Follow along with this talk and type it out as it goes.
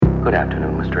Good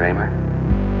afternoon, Mr. Amer.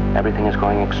 Everything is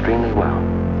going extremely well.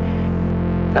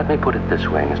 Let me put it this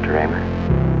way, Mr.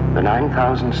 Amer. The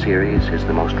 9000 series is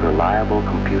the most reliable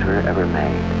computer ever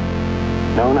made.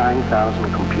 No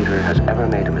 9000 computer has ever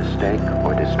made a mistake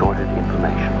or distorted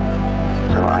information.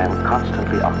 So I am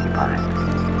constantly occupied.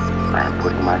 I am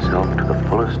putting myself to the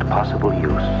fullest possible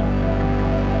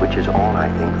use, which is all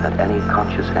I think that any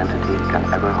conscious entity can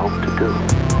ever hope to do.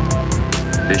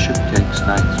 Bishop takes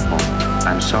knight's pawn.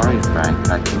 I'm sorry,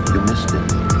 Frank, I think you missed it.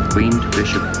 Queen to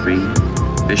bishop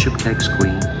 3, bishop takes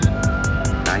queen,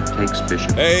 knight takes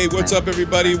bishop. Hey, what's up,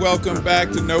 everybody? Welcome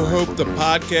back to No Hope, the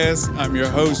podcast. I'm your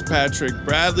host, Patrick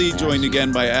Bradley, joined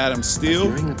again by Adam Steele.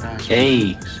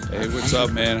 Hey. Hey, what's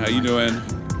up, man? How you doing?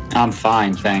 I'm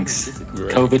fine, thanks.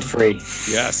 Great. COVID-free.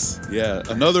 Yes, yeah.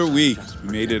 Another week. We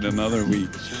made it another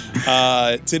week.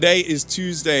 Today is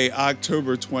Tuesday,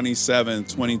 October 27th,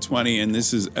 2020, and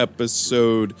this is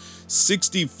episode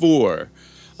 64.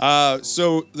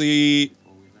 So the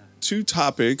two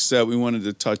topics that we wanted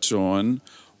to touch on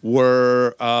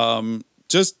were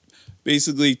just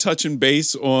basically touching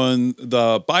base on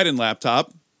the Biden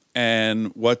laptop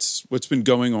and what's been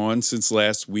going on since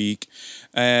last week,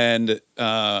 and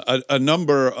a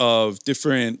number of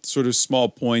different sort of small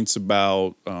points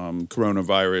about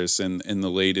coronavirus and the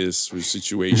latest sort of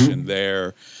situation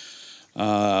there,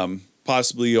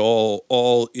 possibly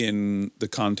all in the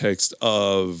context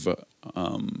of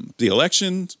the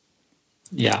election,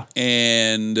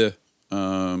 and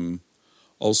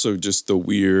also just the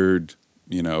weird,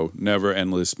 never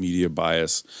endless media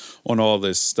bias on all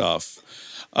this stuff.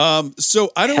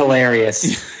 So I don't.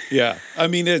 Hilarious. Yeah, I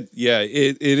mean it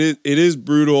is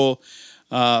brutal.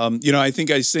 I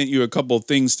think I sent you a couple of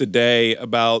things today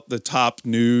about the top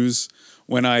news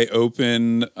when I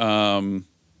open, I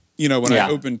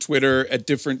open Twitter at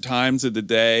different times of the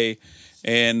day,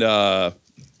 and I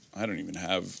don't even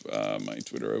have my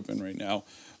Twitter open right now.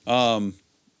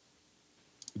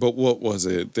 But what was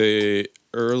it?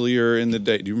 Earlier in the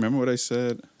day? Do you remember what I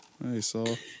said? What I saw?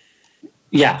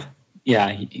 Yeah,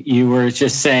 you were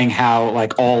just saying how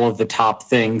like all of the top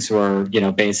things were,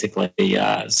 basically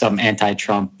some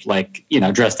anti-Trump,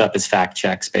 dressed up as fact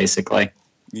checks, basically.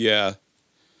 Yeah.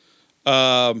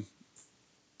 What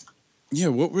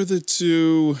were the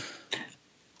two?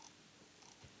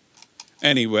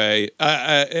 Anyway,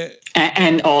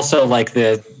 and also like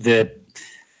the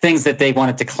things that they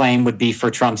wanted to claim would be for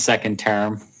Trump's second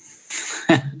term.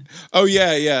 Oh,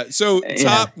 yeah. So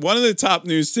one of the top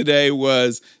news today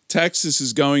was Texas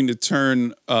is going to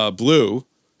turn blue.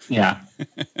 Yeah.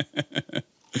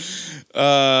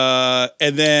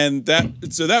 And then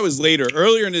that was later.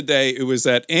 Earlier in the day, it was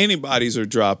that antibodies are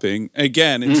dropping.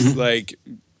 Again, it's like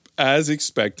as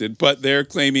expected, but they're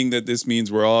claiming that this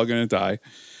means we're all going to die.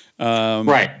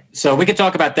 Right. So we could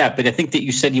talk about that, but I think that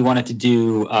you said you wanted to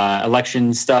do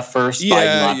election stuff first.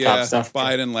 Biden laptop stuff.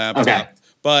 Biden laptop. Okay.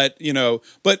 But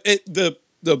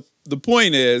the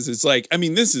point is, it's like, I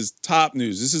mean, this is top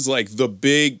news. This is like the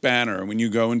big banner when you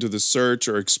go into the search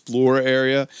or explore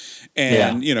area,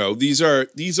 and these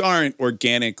aren't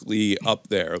organically up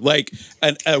there. Like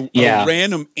a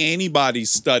random antibody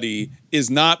study is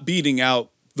not beating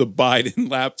out the Biden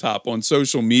laptop on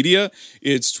social media.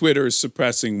 It's Twitter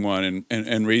suppressing one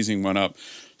and raising one up.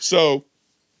 So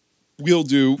we'll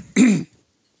do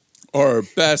our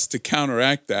best to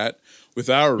counteract that with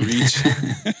our reach.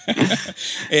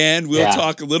 And we'll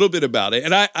talk a little bit about it.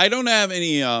 And I don't have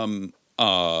any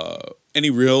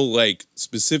real like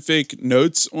specific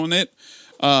notes on it.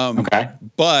 Okay.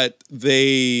 But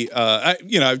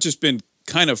I've just been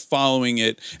kind of following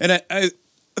it. And I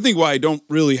think why I don't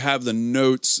really have the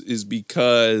notes is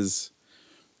because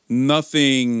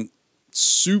nothing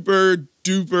super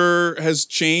duper has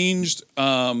changed.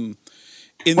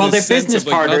 In the sense of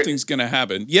like nothing's going to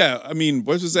happen. Yeah, I mean,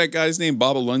 what was that guy's name?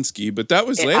 Bob Alinsky, but that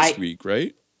was last week,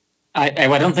 right? I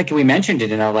don't think we mentioned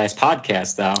it in our last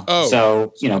podcast, though. Oh.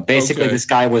 So, basically this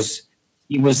guy was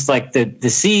like the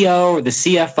CEO or the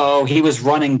CFO. He was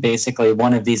running basically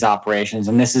one of these operations,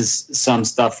 and this is some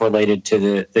stuff related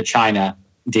to the China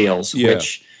deals,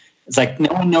 which it's like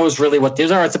no one knows really what these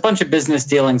are. It's a bunch of business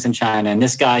dealings in China, and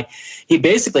this guy, he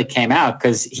basically came out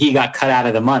because he got cut out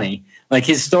of the money. Like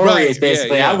his story is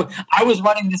basically, I was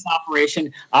running this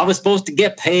operation. I was supposed to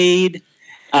get paid,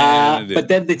 but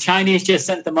then the Chinese just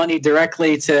sent the money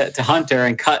directly to Hunter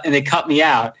and they cut me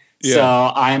out. Yeah.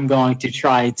 So I'm going to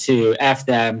try to F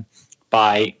them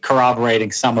by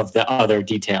corroborating some of the other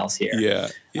details here.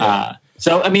 Yeah.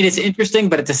 So I mean, it's interesting,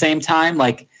 but at the same time,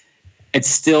 like it's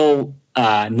still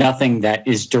nothing that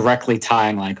is directly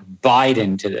tying like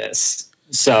Biden to this.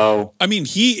 So I mean,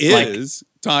 he is.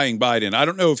 tying Biden. I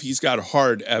don't know if he's got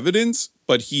hard evidence,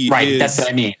 but he is. That's what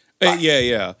I mean.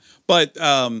 Yeah. But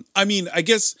I mean, I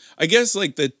guess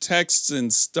like the texts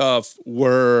and stuff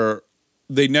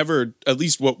they never, at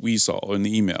least what we saw in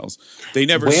the emails, they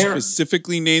never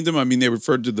specifically named him. I mean, they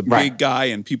referred to the big guy,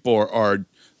 and people are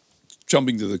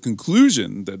jumping to the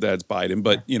conclusion that that's Biden.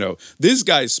 But, this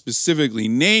guy's specifically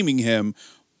naming him,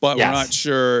 but we're not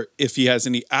sure if he has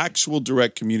any actual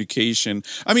direct communication.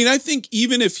 I mean, I think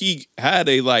even if he had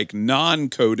a like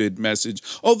non-coded message,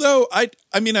 although I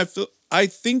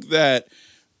think that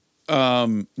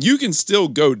you can still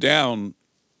go down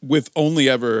with only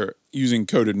ever using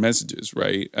coded messages,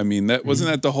 right? I mean, that wasn't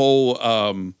that the whole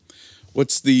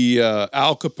what's the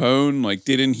Al Capone, like,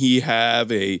 didn't he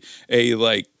have a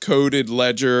like coded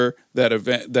ledger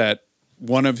that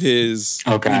one of his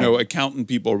accountant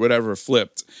people or whatever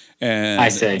flipped,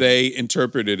 and they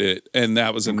interpreted it, and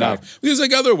that was enough. Because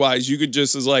like otherwise you could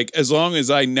just as long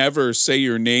as I never say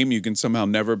your name, you can somehow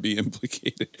never be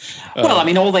implicated. Well, I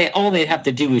mean, all they have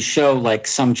to do is show like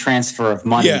some transfer of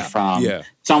money from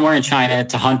somewhere in China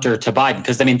to Hunter to Biden,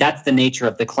 because I mean that's the nature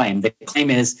of the claim. The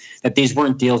claim is that these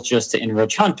weren't deals just to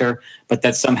enrich Hunter, but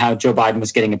that somehow Joe Biden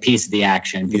was getting a piece of the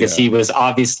action because he was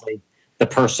obviously the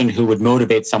person who would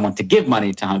motivate someone to give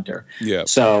money to Hunter. Yeah.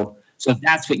 So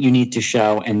that's what you need to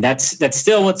show, and that's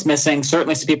still what's missing.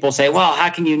 Certainly, some people say, "Well, how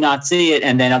can you not see it?"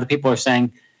 And then other people are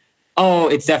saying, "Oh,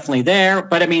 it's definitely there."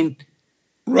 But I mean,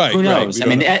 who knows? I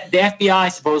mean, the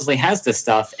FBI supposedly has this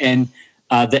stuff, and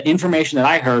the information that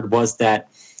I heard was that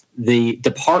the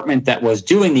department that was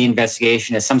doing the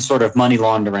investigation is some sort of money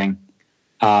laundering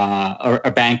or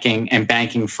a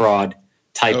banking fraud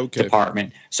type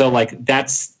department. So, like,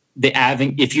 that's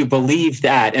if you believe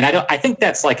that, and I think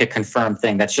that's like a confirmed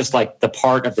thing. That's just like the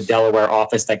part of the Delaware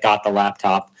office that got the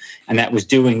laptop and that was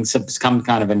doing some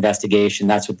kind of investigation.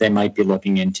 That's what they might be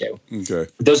looking into.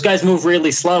 Okay, those guys move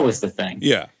really slow, is the thing.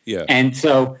 Yeah. And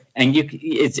so,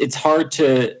 it's hard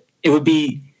to. It would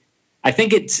be. I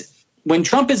think when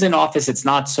Trump is in office, it's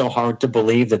not so hard to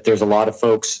believe that there's a lot of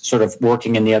folks sort of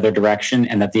working in the other direction,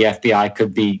 and that the FBI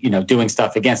could be, doing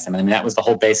stuff against him. I mean, that was the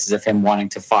whole basis of him wanting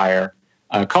to fire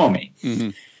Comey.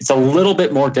 Mm-hmm. It's a little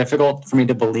bit more difficult for me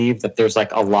to believe that there's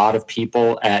like a lot of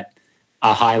people at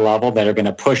a high level that are going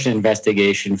to push an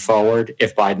investigation forward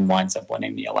if Biden winds up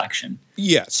winning the election.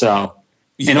 Yes. So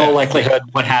in all likelihood,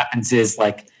 what happens is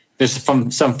like there's some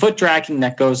foot dragging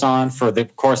that goes on for the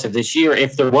course of this year.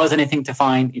 If there was anything to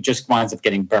find, it just winds up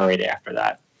getting buried after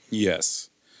that. Yes.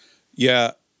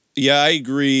 Yeah, I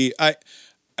agree. I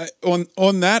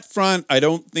on that front, I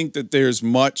don't think that there's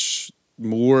much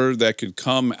more that could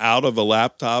come out of a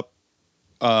laptop.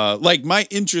 Like my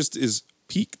interest is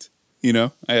piqued, I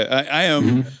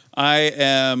am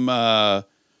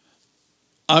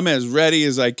I'm as ready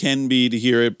as I can be to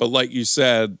hear it. But like you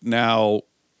said, now,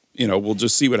 we'll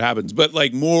just see what happens. But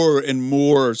like more and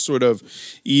more sort of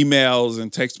emails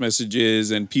and text messages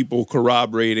and people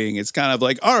corroborating, it's kind of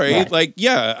like, all right. Like,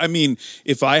 yeah, I mean,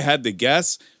 if I had to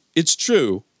guess, it's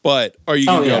true. But are you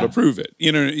going to be able to prove it?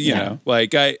 You know,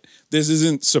 like this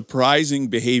isn't surprising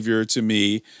behavior to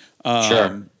me.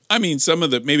 Sure. I mean,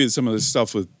 maybe some of the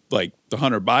stuff with like the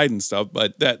Hunter Biden stuff,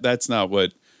 but that's not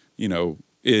what,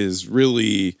 is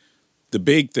really the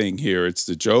big thing here. It's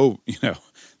the Joe,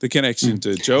 the connection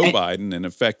to Joe Biden and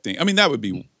affecting. I mean, that would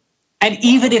be. And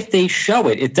even if they show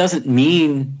it, it doesn't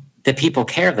mean that people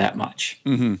care that much.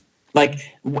 Mm-hmm. Like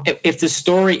if the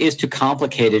story is too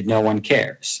complicated, no one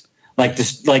cares. Like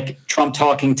this, like Trump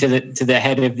talking to the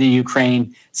head of the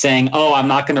Ukraine saying, "Oh, I'm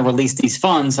not going to release these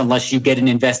funds unless you get an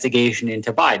investigation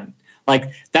into Biden."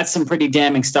 Like that's some pretty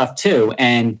damning stuff too,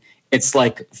 and it's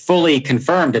like fully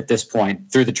confirmed at this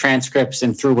point through the transcripts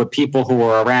and through what people who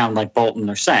are around, like Bolton,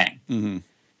 are saying. Mm-hmm.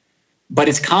 But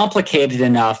it's complicated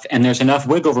enough, and there's enough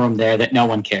wiggle room there that no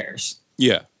one cares.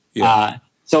 Yeah.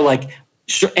 So like.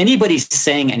 Sure, anybody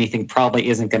saying anything probably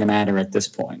isn't going to matter at this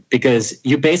point, because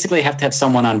you basically have to have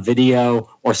someone on video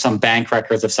or some bank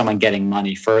records of someone getting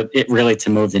money for it really to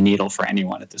move the needle for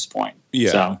anyone at this point.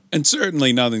 Yeah, so. And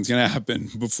certainly nothing's going to happen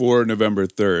before November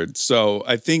 3rd. So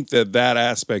I think that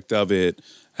aspect of it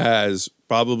has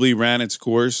probably ran its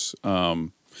course. I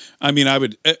mean, I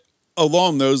would,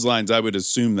 along those lines, I would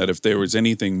assume that if there was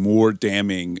anything more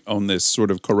damning on this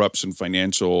sort of corruption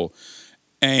financial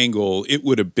angle, it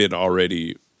would have been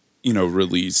already,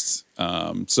 released. So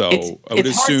I would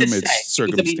assume it's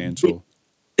circumstantial. I mean,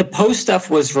 the Post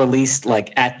stuff was released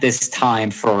like at this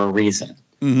time for a reason.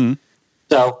 Mm-hmm.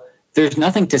 So there's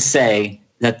nothing to say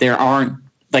that there aren't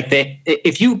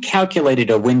if you calculated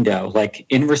a window, like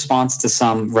in response to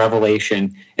some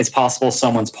revelation, it's possible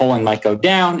someone's polling might go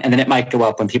down and then it might go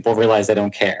up when people realize they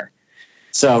don't care.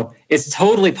 So it's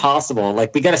totally possible.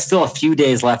 Like, we got still a few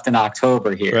days left in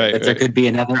October here. Right. There could be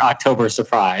another October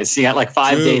surprise. You got like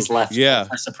 5 days left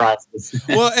for surprises.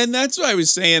 Well, and that's why I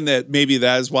was saying that maybe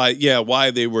that's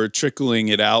why they were trickling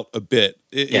it out a bit.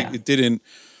 It didn't,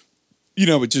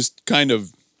 it just kind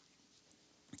of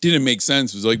didn't make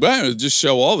sense. It was like, well, just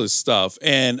show all this stuff.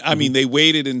 And I mean, they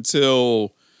waited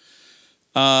until,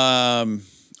 I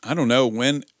don't know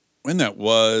when that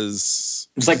was.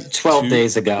 It was like 12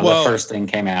 days ago. The first thing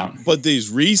came out. But these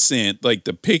recent, like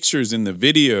the pictures and the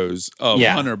videos of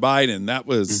Hunter Biden, that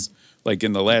was like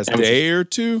in the last day or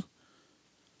two.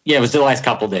 Yeah, it was the last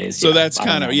couple days. So that's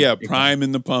kind of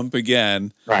priming the pump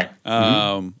again. Right.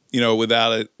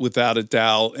 Without a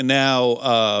doubt. And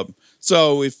now,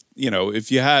 so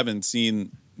if you haven't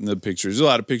seen the pictures, there's a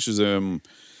lot of pictures of him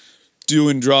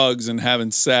doing drugs and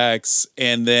having sex,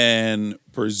 and then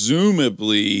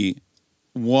presumably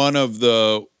one of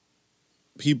the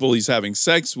people he's having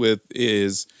sex with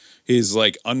is his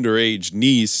like underage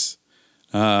niece.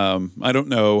 I don't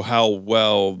know how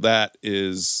well that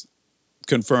is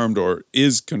confirmed or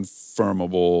is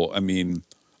confirmable. I mean,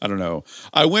 I don't know.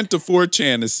 I went to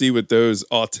 4chan to see what those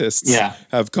autists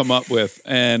have come up with,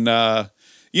 and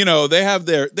they have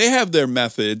their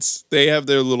methods. They have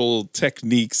their little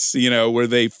techniques, where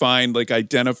they find like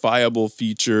identifiable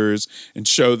features and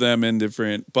show them in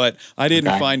different. But I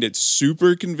didn't find it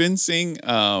super convincing.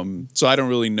 So I don't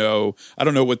really know. I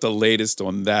don't know what the latest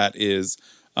on that is.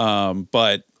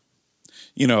 But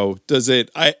does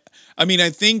it? I mean, I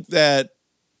think that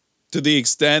to the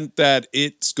extent that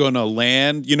it's gonna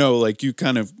land, like you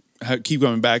kind of keep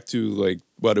coming back to like,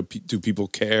 do people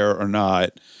care or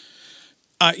not?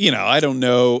 I don't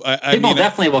know. People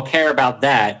definitely will care about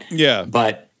that. Yeah.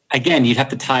 But again, you'd have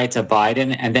to tie it to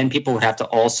Biden, and then people would have to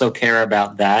also care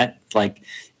about that. Like,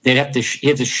 they'd have to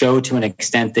show to an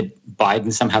extent that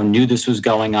Biden somehow knew this was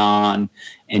going on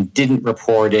and didn't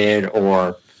report it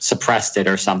or suppressed it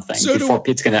or something before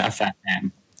it's going to affect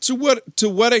him. To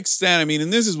what extent? I mean,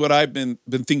 and this is what I've been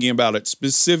thinking about it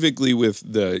specifically with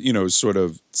the sort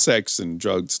of sex and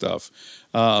drug stuff.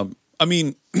 I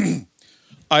mean,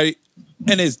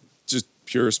 and it's just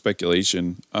pure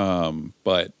speculation.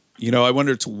 But I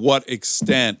wonder to what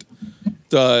extent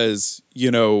does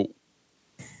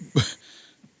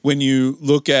when you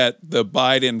look at the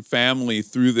Biden family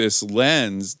through this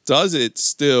lens, does it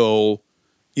still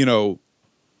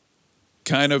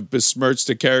kind of besmirch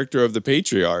the character of the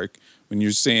patriarch when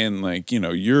you're saying like,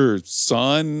 your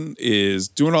son is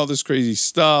doing all this crazy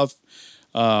stuff,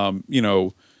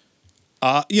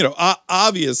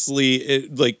 obviously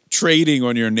it, like trading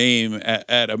on your name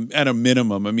at a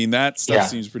minimum. I mean, that stuff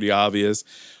seems pretty obvious.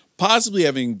 Possibly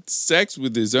having sex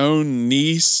with his own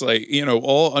niece, like,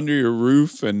 all under your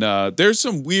roof. And there's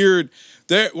some weird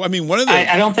I mean, one of the...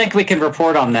 I don't think we can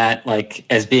report on that like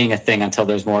as being a thing until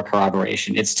there's more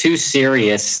corroboration. It's too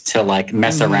serious to like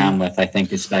mess around with, I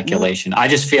think, is speculation. I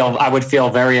would feel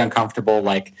very uncomfortable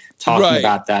like talking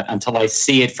about that until I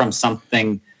see it from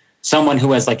someone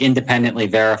who has like independently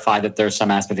verified that there's some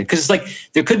aspect of it. Because it's like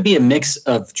there could be a mix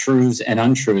of truths and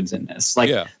untruths in this. Like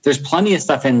there's plenty of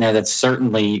stuff in there that's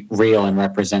certainly real and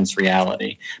represents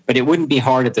reality. But it wouldn't be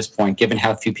hard at this point, given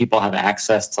how few people have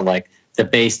access to like the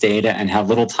base data and how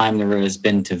little time there has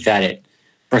been to vet it,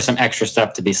 for some extra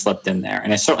stuff to be slipped in there.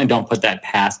 And I certainly don't put that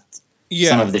past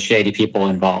some of the shady people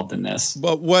involved in this.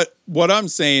 But what I'm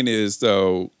saying is,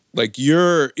 though, like,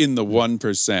 you're in the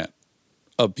 1%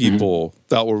 of people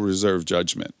that will reserve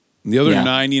judgment. And the other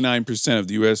 99% of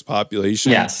the U.S.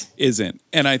 population isn't.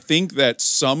 And I think that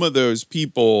some of those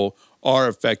people are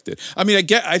affected. I mean,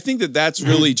 I think that that's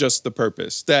really just the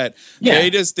purpose, that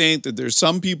they just think that there's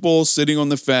some people sitting on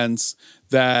the fence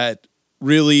that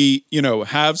really,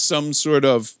 have some sort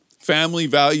of family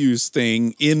values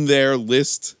thing in their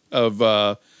list of,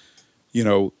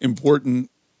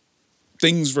 important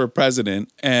things for a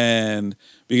president, and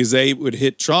because they would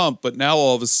hit Trump, but now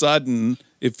all of a sudden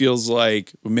it feels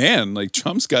like, man, like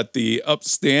Trump's got the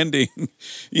upstanding,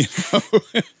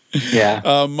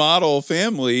 model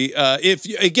family. If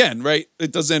again, right,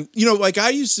 it doesn't, like I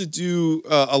used to do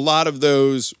a lot of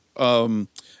those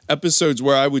episodes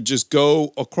where I would just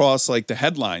go across like the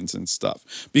headlines and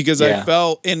stuff, because I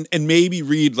felt, and maybe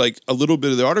read like a little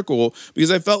bit of the article, because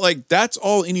I felt like that's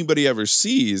all anybody ever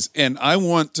sees. And I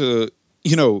want to,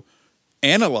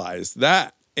 analyze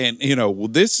that. And,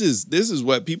 this is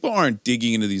what people aren't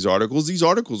digging into these articles. These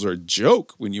articles are a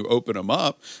joke when you open them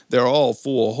up. They're all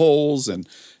full of holes. And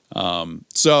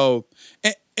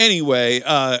anyway,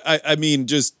 I mean,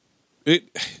 just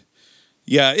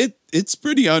it's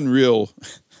pretty unreal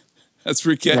as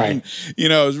we're getting,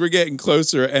 as we're getting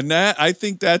closer. And that, I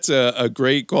think that's a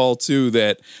great call too,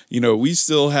 that, we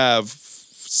still have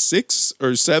 6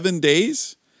 or 7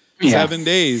 days, 7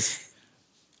 days.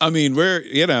 I mean,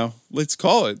 let's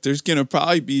call it. There's going to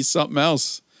probably be something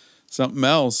else.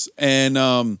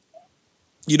 And,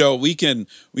 we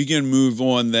can move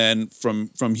on then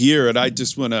from here. And I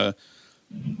just want to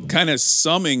kind of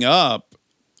summing up.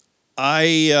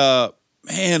 I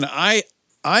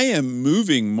am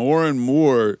moving more and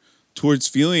more towards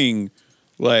feeling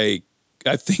like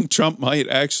I think Trump might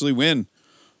actually win.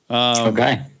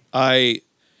 Okay.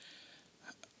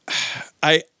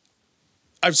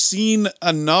 I've seen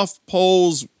enough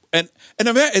polls, and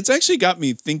it's actually got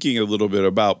me thinking a little bit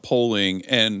about polling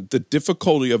and the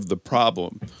difficulty of the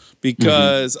problem,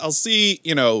 because I'll see,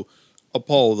 a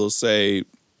poll, they'll say,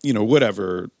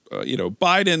 whatever,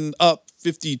 Biden up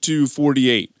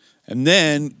 52-48. And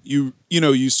then you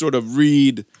sort of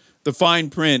read the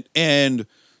fine print, and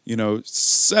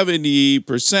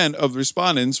 70% of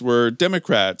respondents were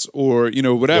Democrats or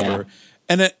whatever. Yeah.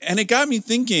 And it got me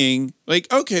thinking,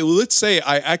 like, okay, well, let's say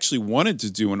I actually wanted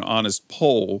to do an honest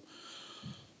poll.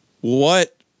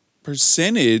 What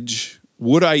percentage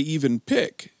would I even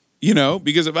pick?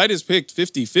 Because if I just picked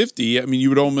 50-50, I mean, you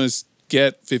would almost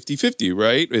get 50-50,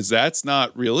 right? Because that's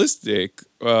not realistic.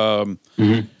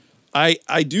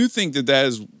 I do think that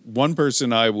is one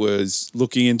person I was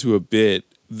looking into a bit.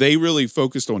 They really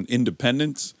focused on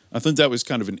independence. I think that was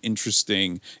kind of an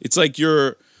interesting. It's like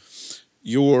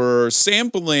you're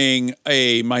sampling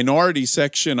a minority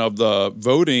section of the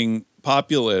voting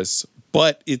populace,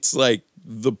 but it's like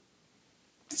the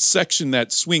section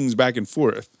that swings back and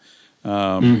forth.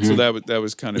 So that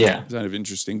was kind of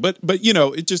interesting. But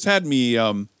it just had me.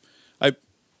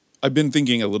 I've been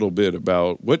thinking a little bit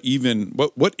about what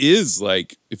is,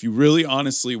 like, if you really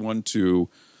honestly want to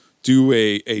do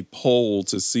a poll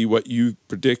to see what you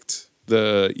predict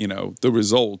the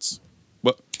results,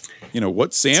 what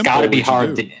sample. It's got to be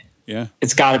hard.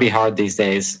 It's got to be hard these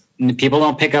days. People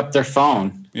don't pick up their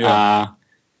phone.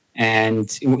 And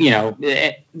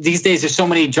these days there's so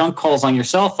many junk calls on your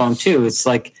cell phone too. It's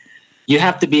like you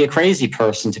have to be a crazy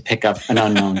person to pick up an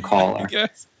unknown caller.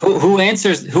 Yes. Who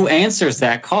answers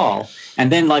that call?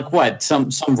 And then, like, what? Some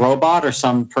robot or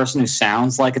some person who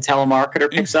sounds like a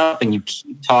telemarketer picks up, and you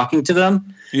keep talking to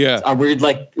them. Yeah,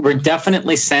 we're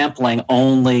definitely sampling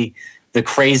only the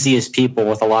craziest people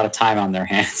with a lot of time on their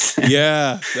hands.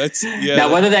 Now,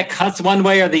 whether that cuts one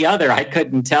way or the other, I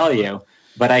couldn't tell you,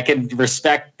 but I can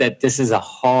respect that this is a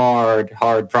hard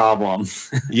problem.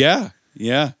 Yeah.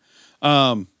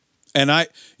 And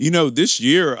this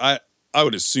year, I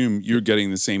would assume you're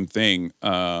getting the same thing,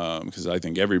 because I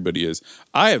think everybody is.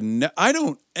 I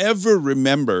don't ever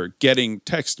remember getting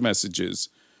text messages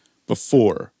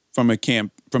before from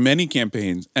any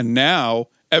campaigns, and now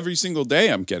every single day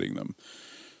I'm getting them.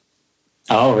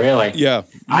 Oh, really? Yeah.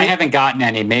 I haven't gotten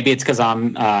any. Maybe it's because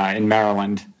I'm in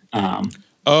Maryland.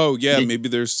 Maybe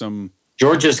there's some.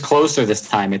 Georgia's closer this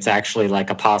time. It's actually like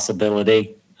a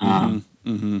possibility.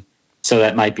 So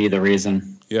that might be the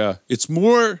reason. Yeah, it's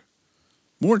more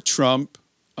Trump,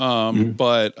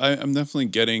 but I'm definitely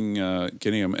getting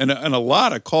them, and a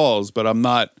lot of calls, but I'm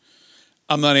not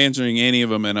answering any of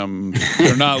them, and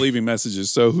they're not leaving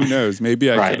messages. So who knows?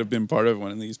 Maybe I could have been part of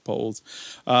one of these polls.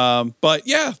 But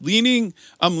yeah,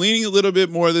 I'm leaning a little bit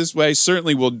more this way.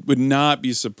 Certainly would not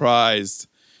be surprised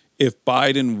if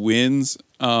Biden wins,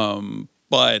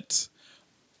 but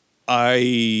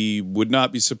I would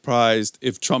not be surprised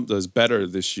if Trump does better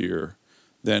this year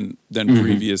than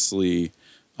previously.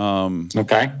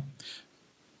 Okay.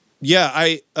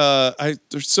 Yeah,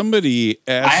 there's somebody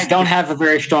asked. I don't have a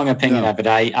very strong opinion of it.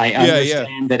 I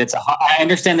understand that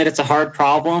it's a hard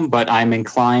problem, but I'm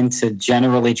inclined to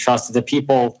generally trust that the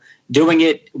people doing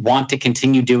it want to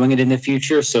continue doing it in the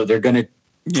future, so they're going to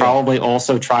probably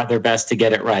also try their best to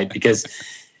get it right, because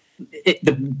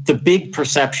the big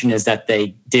perception is that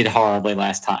they did horribly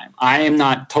last time. I am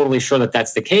not totally sure that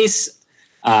that's the case,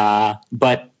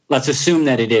 but let's assume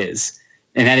that it is,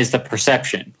 and that is the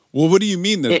perception. Well, what do you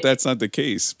mean that's not the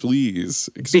case? Please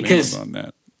expand on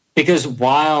that. Because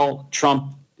while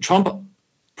Trump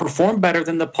performed better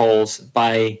than the polls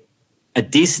by a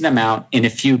decent amount in a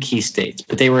few key states,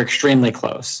 but they were extremely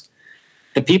close.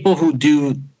 The people who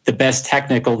do the best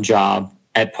technical job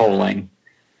at polling,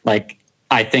 like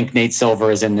I think Nate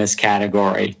Silver is in this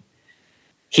category,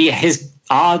 his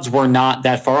odds were not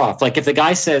that far off. Like if the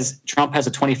guy says Trump has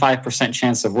a 25%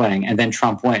 chance of winning and then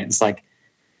Trump wins, like,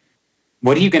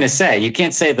 what are you going to say? You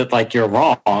can't say that like you're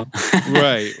wrong.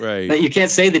 Right. You can't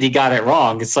say that he got it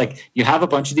wrong. It's like you have a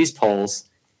bunch of these polls.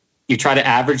 you try to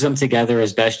average them together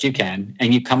as best you can,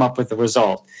 and you come up with the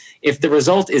result. If the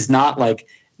result is not like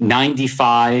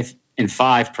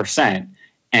 95.5%,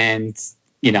 and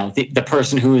the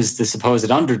person who is the supposed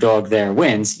underdog there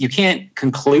wins, you can't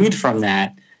conclude from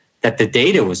that the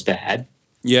data was bad.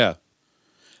 Yeah.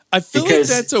 I feel like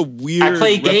that's a weird. I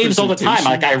play games all the time.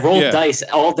 Like I roll dice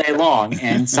all day long,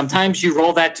 and sometimes you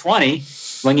roll that 20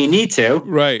 when you need to.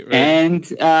 Right. And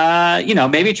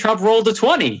maybe Trump rolled a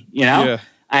 20.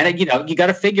 And you got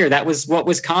to figure that was what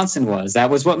Wisconsin was. That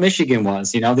was what Michigan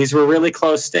was. These were really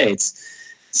close states.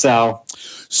 So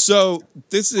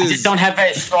this is. I just don't have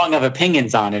very strong of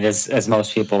opinions on it as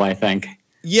most people, I think.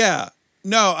 Yeah.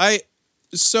 No.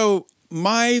 So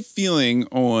my feeling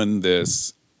on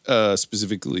this.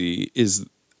 Specifically is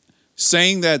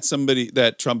saying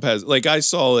that Trump has, like I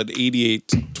saw at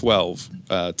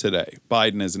 88-12 today.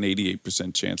 Biden has an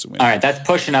 88% chance of winning. All right, that's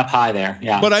pushing up high there.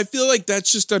 Yeah. But I feel like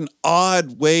that's just an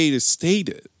odd way to state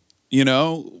it.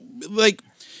 Like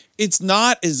it's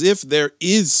not as if there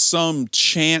is some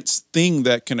chance thing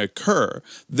that can occur.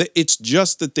 It's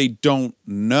just that they don't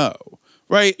know.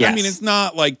 Right? Yes. I mean, it's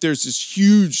not like there's this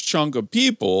huge chunk of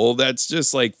people that's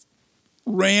just like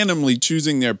randomly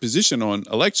choosing their position on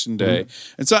election day.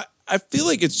 Mm-hmm. And so I feel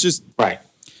like it's just right.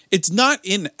 It's not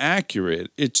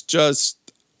inaccurate. It's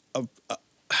just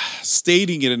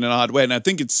stating it in an odd way. And I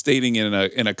think it's stating it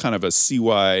in a kind of a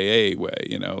CYA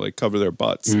way, like cover their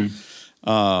butts.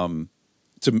 Mm-hmm.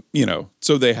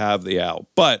 So they have the out.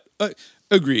 But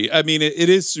agree. I mean, it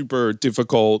is super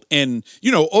difficult. And,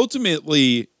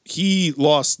 ultimately he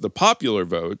lost the popular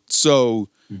vote. So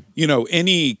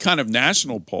any kind of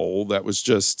national poll that was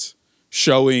just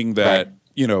showing that,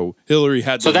 Hillary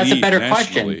had so the lead. So that's a better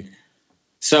nationally. question.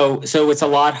 So it's a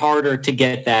lot harder to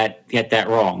get that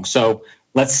wrong. So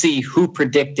let's see who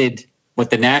predicted what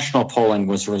the national polling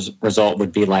result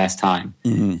would be last time,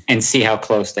 mm-hmm. and see how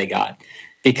close they got.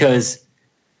 Because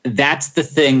that's the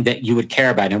thing that you would care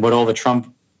about and what all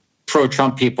the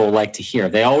pro-Trump people like to hear.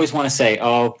 They always want to say,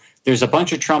 oh, there's a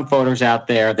bunch of Trump voters out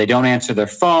there. They don't answer their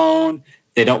phone.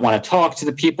 They don't want to talk to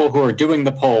the people who are doing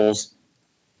the polls.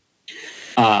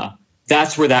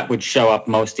 That's where that would show up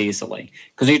most easily.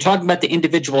 Because when you're talking about the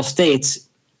individual states,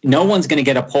 no one's going to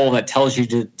get a poll that tells you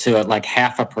to like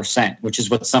 0.5%, which is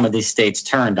what some of these states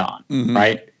turned on, mm-hmm.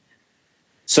 right?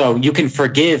 So you can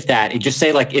forgive that and just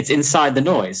say like it's inside the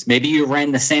noise. Maybe you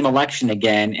ran the same election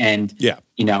again, and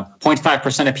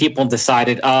 0.5% of people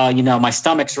decided, my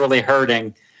stomach's really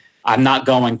hurting. I'm not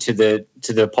going to the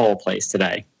poll place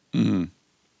today. Mm-hmm.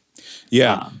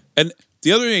 Yeah. And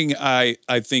the other thing I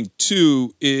think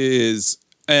too is,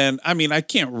 and I mean, I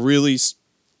can't really,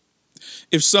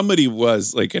 if somebody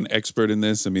was like an expert in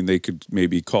this, I mean, they could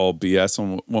maybe call BS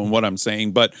on what I'm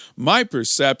saying, but my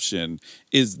perception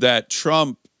is that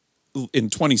Trump in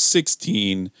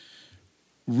 2016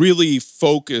 really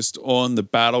focused on the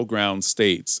battleground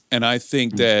states. And I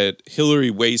think that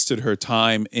Hillary wasted her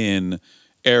time in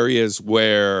areas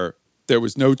where there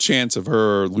was no chance of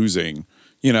her losing,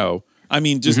 I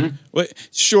mean, just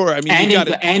sure. I mean,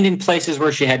 and in places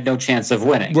where she had no chance of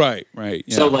winning. Right. Yeah.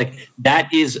 So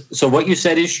so what you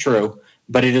said is true,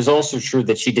 but it is also true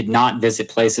that she did not visit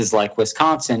places like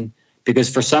Wisconsin because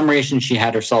for some reason she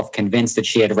had herself convinced that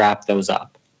she had wrapped those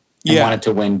up and wanted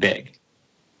to win big.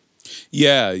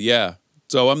 Yeah.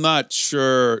 So I'm not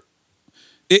sure.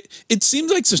 It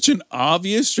seems like such an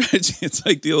obvious strategy. It's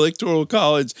like the Electoral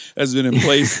College has been in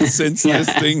place since this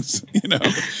thing's,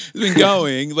 has been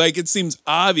going. Like it seems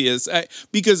obvious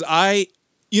because I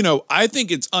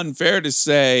think it's unfair to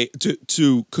say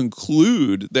to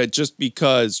conclude that just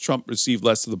because Trump received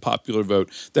less of the popular vote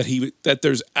that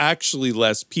there's actually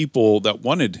less people that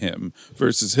wanted him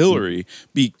versus Hillary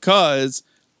because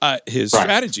his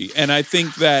strategy. And I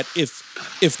think that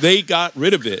if they got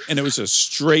rid of it and it was a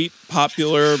straight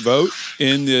popular vote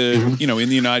in the in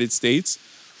the United States,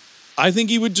 I think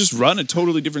he would just run a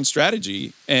totally different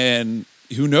strategy, and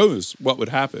who knows what would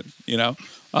happen,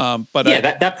 But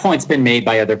that point's been made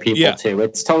by other people too.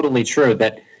 It's totally true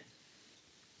that.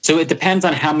 So it depends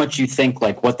on how much you think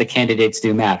like what the candidates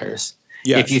do matters.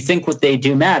 Yes. If you think what they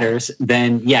do matters,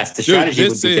 then yes, the strategy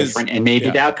would be different, and maybe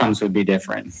the outcomes would be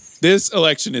different. This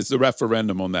election is the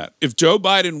referendum on that. If Joe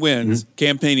Biden wins,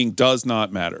 campaigning does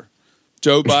not matter.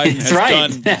 Joe Biden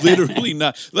has done literally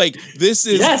not. Like, this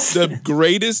is the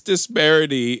greatest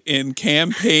disparity in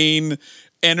campaign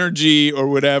energy or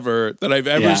whatever that I've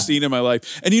ever seen in my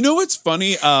life. And you know what's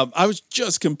funny? I was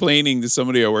just complaining to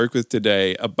somebody I work with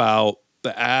today about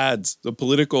the ads, the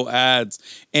political ads.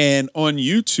 And on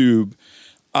YouTube,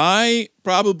 I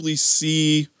probably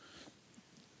see...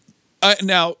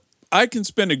 now, I can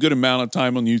spend a good amount of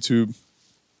time on YouTube,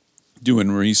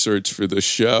 doing research for the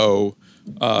show,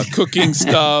 cooking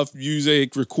stuff,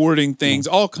 music, recording things,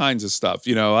 all kinds of stuff.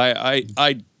 You know,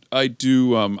 I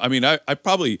do. I mean, I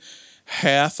probably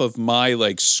half of my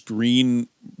like screen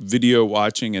video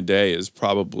watching a day is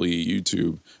probably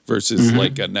YouTube versus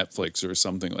like a Netflix or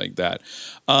something like that.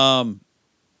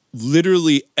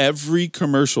 Literally every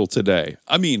commercial today.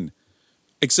 I mean,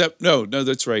 except no,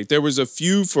 that's right. There was a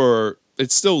few for,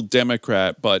 it's still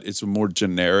Democrat, but it's more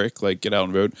generic, like get out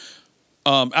and vote.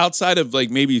 Outside of like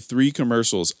maybe 3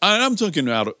 commercials, and I'm talking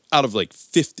out of like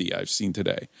 50 I've seen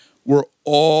today, were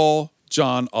all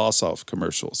Jon Ossoff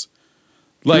commercials.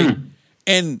 Like,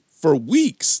 and for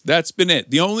weeks, that's been it.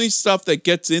 The only stuff that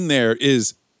gets in there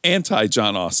is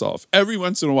anti-Jon Ossoff. Every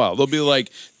once in a while, there'll be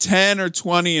like 10 or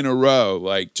 20 in a row,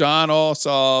 like Jon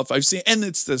Ossoff. I've seen, and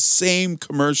it's the same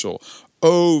commercial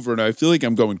over, and I feel like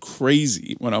I'm going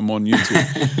crazy when I'm on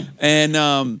YouTube.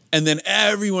 and then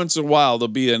every once in a while, there'll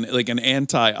be an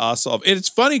anti-Ossoff. And it's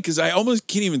funny because I almost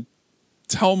can't even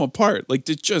tell them apart. Like,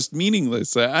 they're just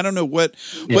meaningless. I don't know what,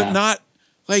 but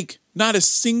not a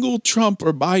single Trump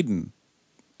or Biden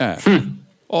ad.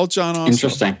 All Jon Ossoff.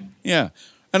 Interesting. Yeah.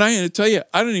 And I had to tell you,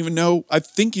 I don't even know. I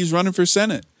think he's running for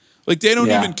Senate. Like, they don't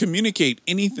even communicate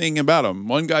anything about him.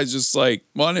 One guy's just like,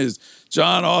 one is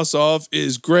Jon Ossoff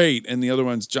is great, and the other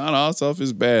one's Jon Ossoff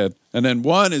is bad. And then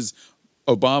one is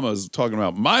Obama's talking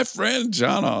about my friend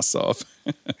Jon Ossoff.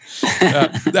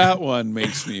 that one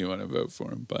makes me want to vote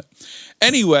for him. But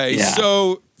anyway,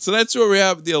 so that's where we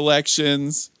have with the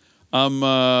elections.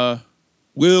 We'll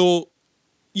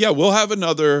have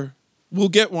another. We'll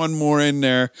get one more in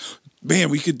there. Man,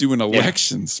 we could do an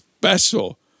election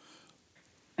special.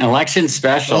 Election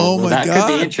special. Oh my God. That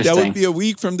could be interesting. That would be a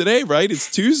week from today, right? It's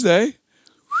Tuesday.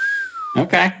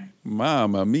 Okay.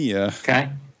 Mamma mia. Okay.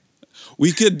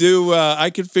 We could do, I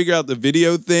could figure out the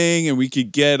video thing, and we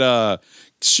could get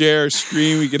share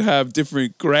screen. We could have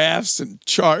different graphs and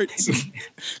charts and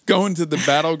go into the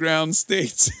battleground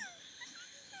states.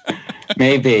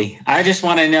 Maybe. I just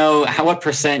want to know what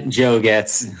percent Joe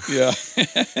gets. Yeah.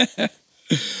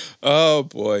 Oh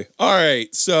boy. All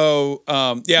right. So,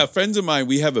 friends of mine,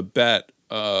 we have a bet.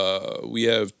 I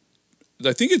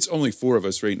think it's only 4 of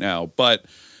us right now, but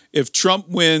if Trump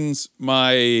wins,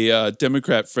 my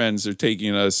Democrat friends are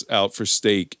taking us out for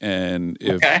steak. And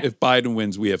if Biden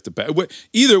wins, we have to bet.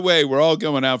 Either way, we're all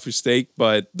going out for steak,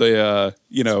 but it's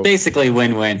basically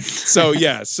win-win. So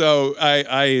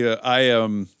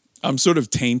I'm sort of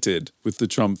tainted with the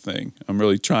Trump thing. I'm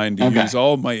really trying to use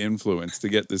all my influence to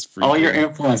get this free. All your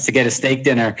influence to get a steak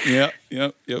dinner.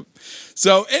 Yep.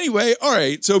 So anyway, all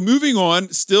right. So moving on,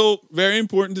 still very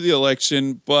important to the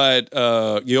election, but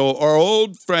our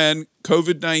old friend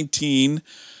COVID-19,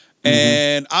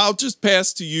 and I'll just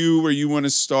pass to you where you want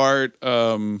to start.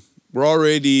 We're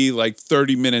already like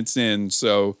 30 minutes in,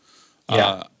 so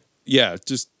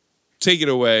just take it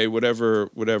away.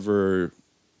 Whatever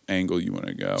angle you want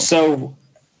to go. So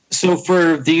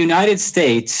for the United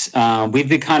States, we've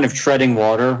been kind of treading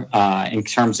water in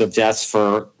terms of deaths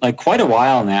for like quite a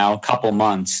while now, a couple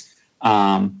months.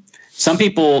 Some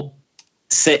people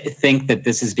think that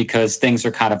this is because things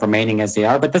are kind of remaining as they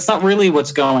are, but that's not really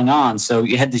what's going on. So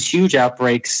you had these huge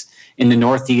outbreaks in the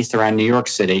Northeast around New York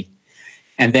City,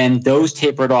 and then those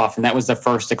tapered off, and that was the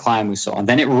first decline we saw. And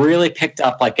then it really picked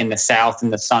up like in the South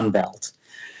and the Sun Belt.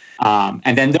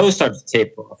 And then those started to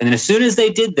taper off. And then as soon as they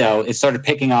did, though, it started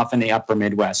picking off in the upper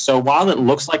Midwest. So while it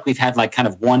looks like we've had like kind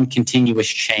of one continuous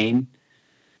chain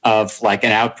of like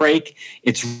an outbreak,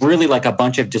 it's really like a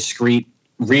bunch of discrete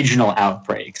regional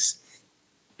outbreaks.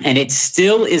 And it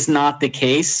still is not the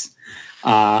case,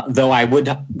 though I would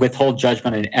withhold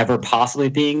judgment on it ever possibly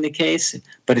being the case.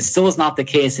 But it still is not the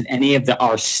case in any of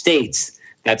our states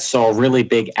that saw really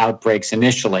big outbreaks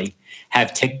initially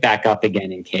have ticked back up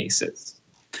again in cases.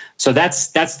 So that's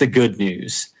the good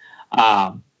news.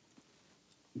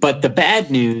 But the bad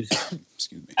news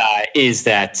is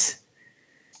that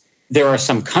there are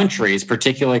some countries,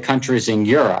 particularly countries in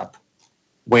Europe,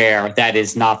 where that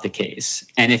is not the case.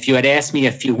 And if you had asked me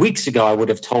a few weeks ago, I would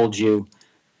have told you,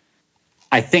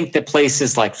 I think that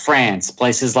places like France,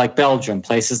 places like Belgium,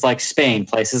 places like Spain,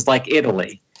 places like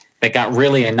Italy that got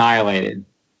really annihilated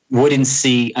wouldn't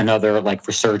see another like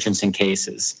resurgence in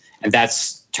cases. And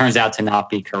that's turns out to not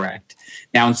be correct.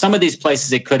 Now, in some of these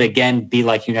places, it could again be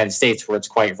like United States, where it's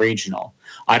quite regional.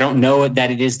 I don't know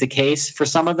that it is the case for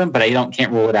some of them, but I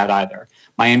can't rule it out either.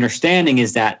 My understanding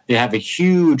is that they have a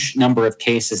huge number of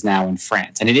cases now in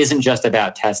France, and it isn't just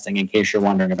about testing, in case you're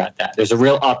wondering about that. There's a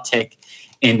real uptick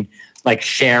in like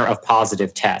share of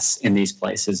positive tests in these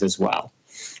places as well,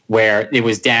 where it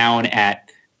was down at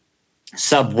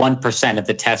sub 1% of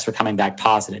the tests are coming back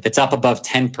positive. It's up above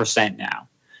 10% now.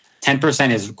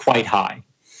 10% is quite high.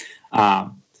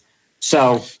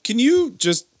 So can you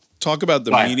just talk about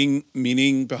the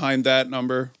meaning behind that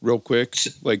number real quick,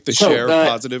 like the share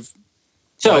positive?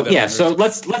 So yeah, so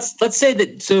let's say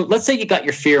that. So let's say you got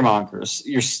your fear mongers,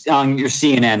 your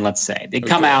CNN. Let's say they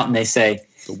come out and they say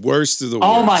the worst of the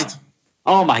worst.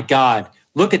 Oh my God!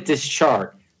 Look at this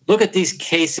chart. Look at these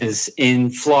cases in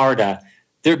Florida.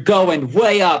 They're going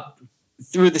way up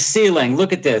through the ceiling.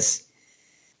 Look at this.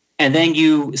 And then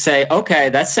you say, okay,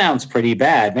 that sounds pretty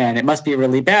bad, man. It must be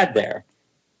really bad there.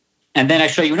 And then I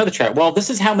show you another chart. Well, this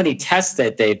is how many tests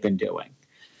that they've been doing.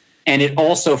 And it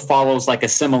also follows like a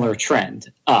similar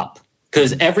trend up,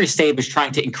 because every state is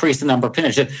trying to increase the number of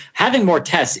penetrations. Having more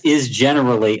tests is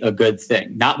generally a good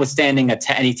thing, notwithstanding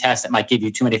any test that might give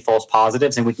you too many false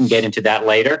positives, and we can get into that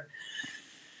later.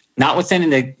 Notwithstanding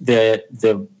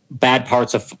the bad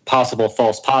parts of possible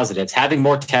false positives, having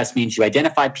more tests means you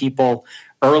identify people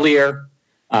earlier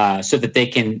so that they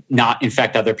can not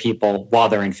infect other people while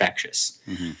they're infectious.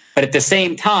 Mm-hmm. But at the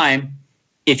same time,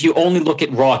 if you only look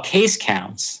at raw case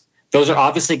counts, those are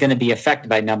obviously going to be affected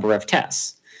by number of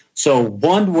tests. So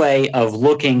one way of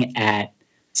looking at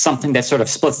something that sort of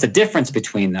splits the difference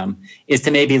between them is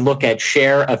to maybe look at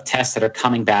share of tests that are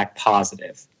coming back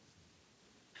positive.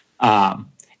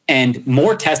 And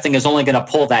more testing is only going to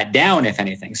pull that down, if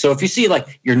anything. So if you see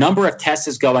like your number of tests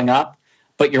is going up,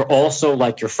 but you're also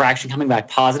like your fraction coming back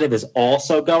positive is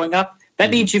also going up, that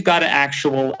means you've got an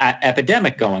actual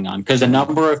epidemic going on, because the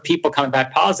number of people coming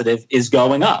back positive is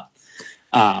going up.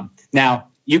 Now,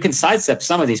 you can sidestep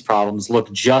some of these problems,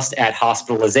 look just at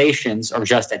hospitalizations or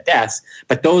just at deaths,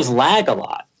 but those lag a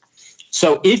lot.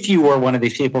 So if you were one of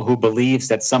these people who believes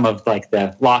that some of like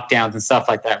the lockdowns and stuff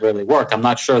like that really work, I'm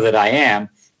not sure that I am.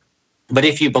 But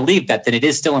if you believe that, then it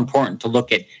is still important to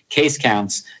look at case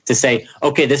counts to say,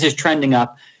 okay, this is trending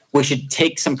up. We should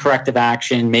take some corrective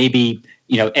action. Maybe,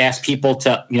 ask people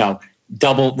to,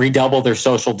 redouble their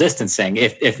social distancing,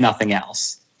 if nothing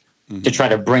else, to try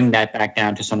to bring that back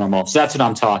down to some normal. So that's what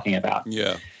I'm talking about.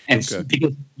 Yeah. And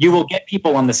because you will get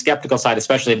people on the skeptical side,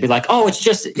 especially, be like, "Oh,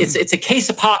 it's a case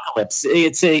apocalypse.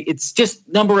 It's just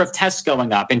number of tests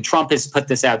going up." And Trump has put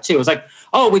this out too. It's like,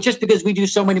 "Oh, just because we do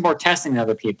so many more testing than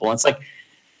other people." And it's like,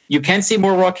 you can see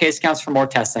more raw case counts for more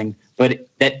testing, but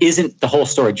that isn't the whole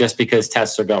story. Just because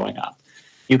tests are going up,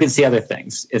 you can see other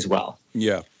things as well.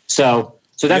 Yeah. So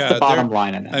that's the bottom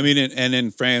line on that. I mean, and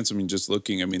in France, just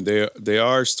looking, they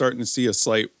are starting to see a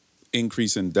slight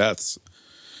increase in deaths.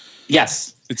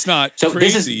 Yes. It's not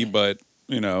crazy, but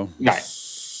right.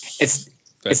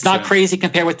 It's not crazy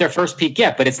compared with their first peak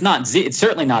yet, but it's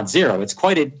certainly not zero. It's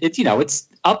quite it's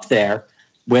up there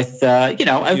with I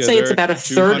would say it's about a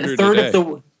third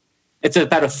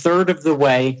of the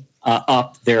way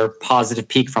up their positive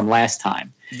peak from last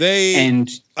time. I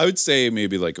would say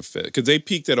maybe like a fifth, because they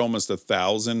peaked at almost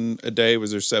 1,000 a day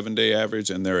was their 7-day average,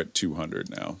 and they're at 200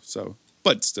 now. So,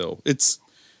 but still, it's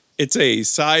a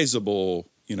sizable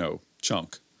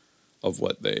chunk of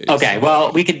what they. Okay,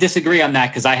 well, we could disagree on that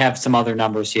because I have some other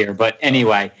numbers here, but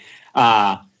anyway,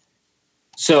 but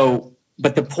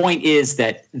the point is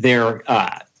that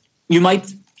you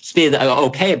might be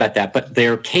okay about that, but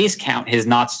their case count has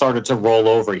not started to roll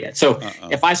over yet. So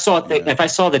if I saw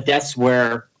the deaths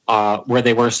where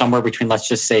they were somewhere between, let's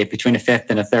just say, between a fifth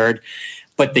and a third,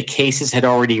 but the cases had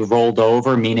already rolled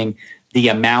over, meaning the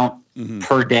amount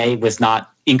per day was not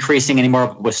increasing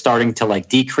anymore, was starting to like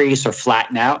decrease or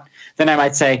flatten out, then I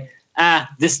might say,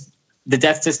 the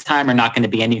deaths this time are not going to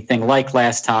be anything like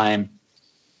last time.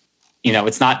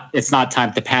 It's not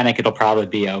time to panic. It'll probably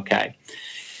be okay.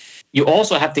 You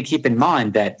also have to keep in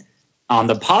mind that on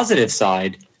the positive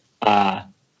side,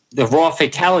 the raw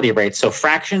fatality rate, so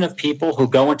fraction of people who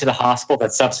go into the hospital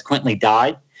that subsequently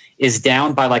die, is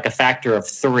down by like a factor of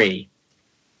 3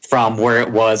 from where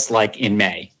it was like in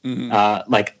May,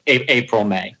 like April,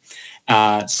 May.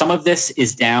 Some of this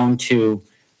is down to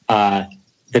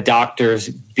the doctors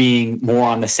being more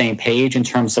on the same page in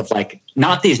terms of like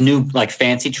not these new like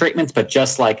fancy treatments, but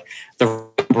just like the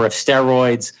number of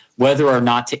steroids, whether or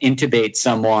not to intubate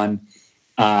someone,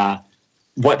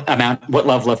 what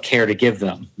level of care to give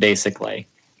them, basically,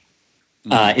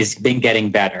 is been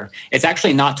getting better. It's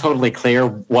actually not totally clear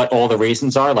what all the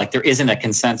reasons are. Like there isn't a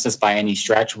consensus by any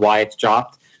stretch why it's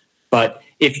dropped. But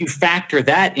if you factor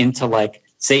that into like,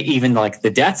 say, even like the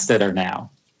deaths that are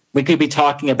now, we could be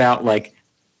talking about like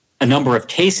a number of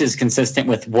cases consistent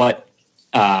with what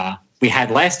we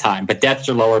had last time, but deaths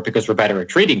are lower because we're better at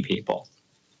treating people.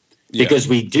 Yeah. Because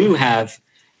we do have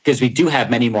because we do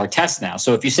have many more tests now.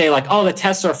 So if you say like, oh, the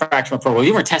tests are a fraction of 4, well,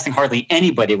 you weren't testing hardly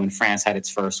anybody when France had its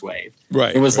first wave.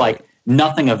 Right. It was like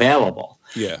nothing available.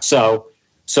 Yeah. So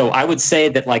I would say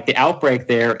that like the outbreak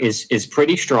there is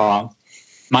pretty strong.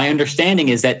 My understanding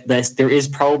is that there is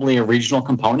probably a regional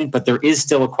component, but there is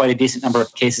still quite a decent number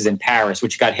of cases in Paris,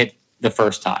 which got hit the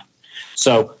first time.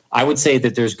 So I would say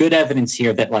that there's good evidence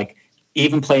here that like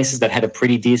even places that had a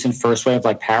pretty decent first wave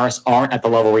like Paris aren't at the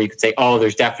level where you could say, oh,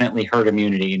 there's definitely herd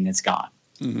immunity and it's gone.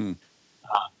 Mm-hmm.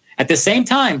 At the same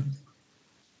time,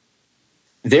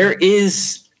 there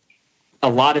is a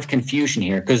lot of confusion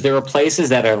here because there are places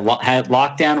that are had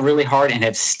locked down really hard and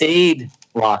have stayed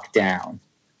locked down,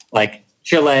 like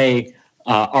Chile,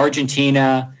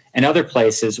 Argentina, and other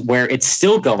places where it's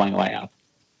still going way up.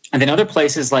 And then other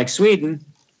places like Sweden,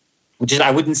 which is,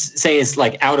 I wouldn't say is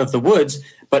like out of the woods,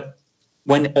 but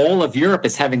when all of Europe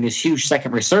is having this huge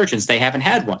second resurgence, they haven't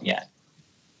had one yet.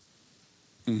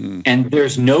 Mm-hmm. And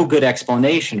there's no good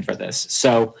explanation for this.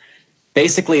 So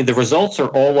basically the results are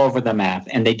all over the map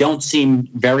and they don't seem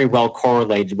very well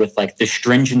correlated with like the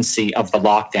stringency of the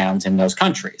lockdowns in those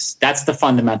countries. That's the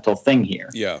fundamental thing here.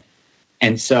 Yeah.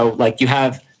 And so like you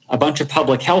have a bunch of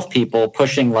public health people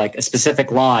pushing like a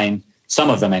specific line, some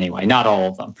of them anyway, not all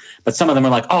of them, but some of them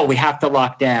are like, oh, we have to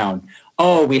lock down.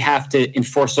 Oh, we have to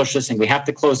enforce social distancing. We have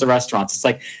to close the restaurants. It's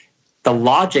like the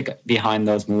logic behind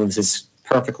those moves is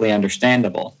perfectly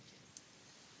understandable,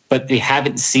 but we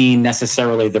haven't seen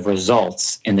necessarily the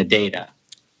results in the data.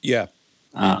 Yeah.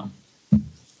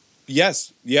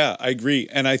 Yes. Yeah, I agree.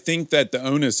 And I think that the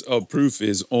onus of proof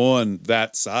is on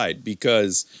that side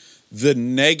because the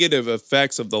negative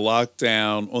effects of the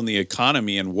lockdown on the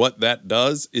economy and what that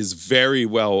does is very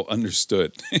well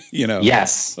understood.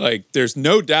 Yes. Like there's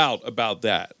no doubt about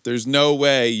that. There's no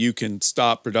way you can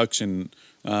stop production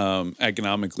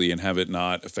economically and have it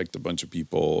not affect a bunch of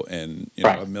people and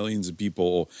millions of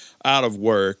people out of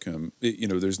work.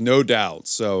 There's no doubt.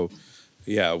 So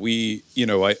yeah,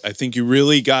 I think you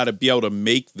really got to be able to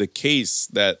make the case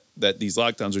that these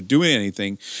lockdowns are doing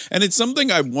anything. And it's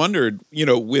something I wondered,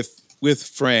 with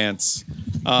France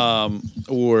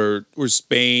or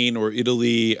Spain or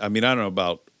Italy. I mean, I don't know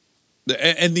about,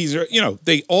 and these are,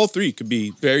 they all three could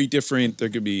be very different. There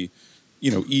could be,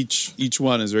 each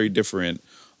one is very different.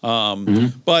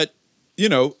 But,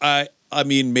 I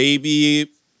mean,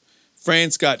 maybe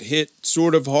France got hit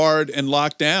sort of hard and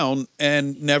locked down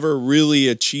and never really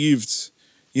achieved,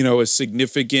 a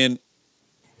significant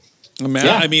amount.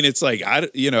 Yeah. I mean, it's like,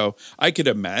 I could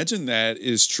imagine that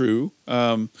is true.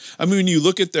 I mean, when you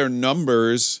look at their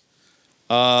numbers,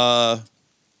 it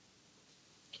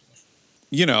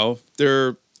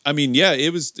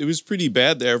was pretty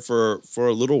bad there for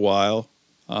a little while.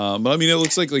 But I mean, it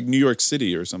looks like New York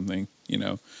City or something,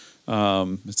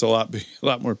 it's a lot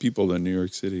more people than New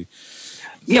York City.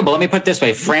 Yeah, but let me put it this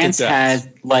way. France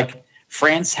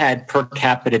had per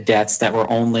capita deaths that were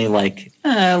only like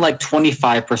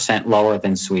 25% lower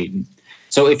than Sweden.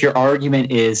 So if your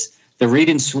argument is the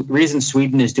reason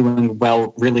Sweden is doing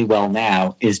really well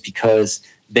now is because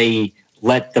they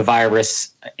let the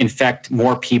virus infect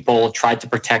more people, tried to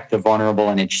protect the vulnerable,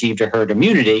 and achieved a herd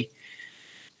immunity,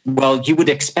 well, you would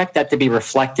expect that to be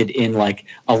reflected in like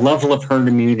a level of herd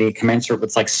immunity commensurate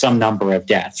with like some number of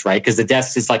deaths, right? Because the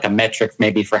deaths is like a metric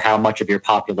maybe for how much of your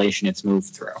population it's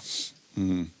moved through.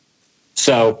 Mm-hmm.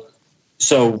 So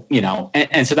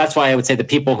and so that's why I would say the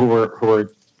people who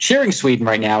are cheering Sweden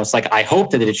right now, it's like, I hope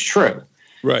that it's true.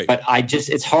 Right. But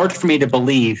it's hard for me to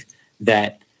believe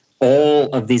that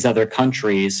all of these other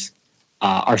countries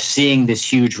are seeing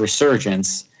this huge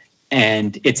resurgence.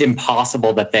 And it's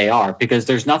impossible that they are, because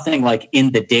there's nothing like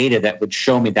in the data that would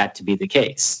show me that to be the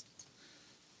case.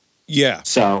 Yeah.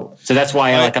 So that's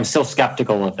why I'm still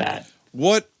skeptical of that.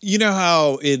 How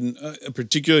in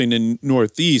particularly in the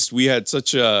Northeast, we had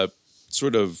such a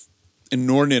sort of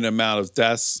inordinate amount of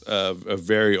deaths of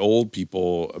very old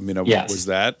people. I mean, yes.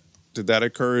 Did that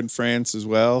occur in France as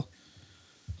well?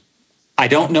 I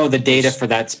don't know the data for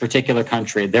that particular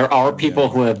country. There are people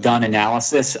who have done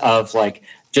analysis of like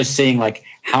just seeing like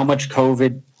how much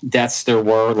COVID deaths there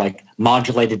were, like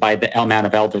modulated by the amount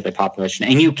of elderly population.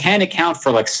 And you can account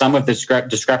for like some of the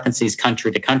discrepancies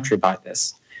country to country by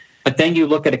this. But then you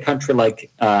look at a country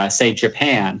like, say,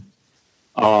 Japan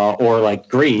or like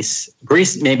Greece.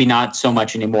 Greece, maybe not so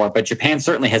much anymore, but Japan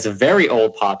certainly has a very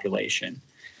old population,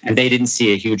 and they didn't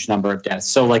see a huge number of deaths.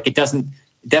 So like it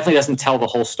definitely doesn't tell the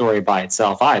whole story by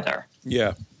itself either.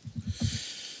 Yeah.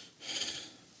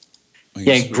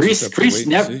 Yeah, Greece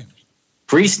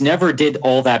never did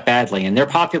all that badly, and their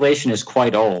population is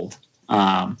quite old.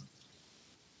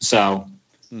 So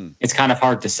it's kind of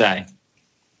hard to say.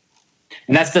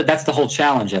 And that's the whole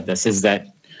challenge of this, is that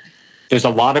there's a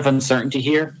lot of uncertainty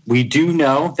here. We do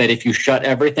know that if you shut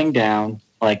everything down,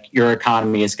 like, your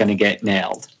economy is going to get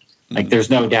nailed. Like, there's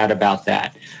no doubt about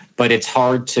that. But it's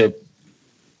hard to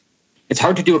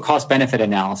do a cost benefit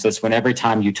analysis when every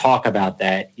time you talk about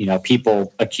that,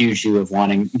 people accuse you of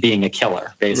being a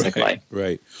killer, basically.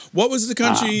 Right. What was the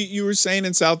country you were saying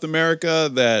in South America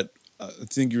that I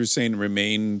think you were saying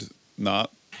remained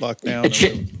not locked down?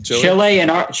 Chile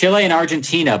and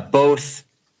Argentina both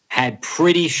had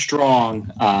pretty strong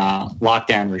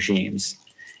lockdown regimes,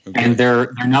 and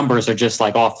their numbers are just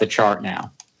like off the chart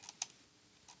now.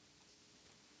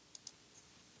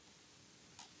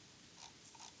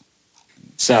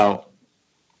 So,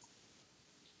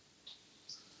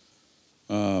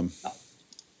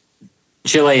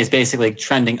 Chile is basically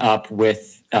trending up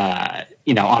with,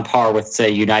 on par with, say,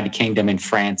 United Kingdom and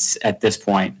France at this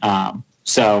point.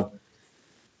 So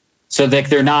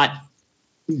they're not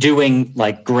doing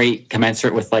like great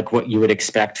commensurate with like what you would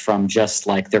expect from just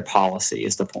like their policy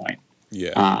is the point.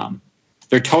 Yeah.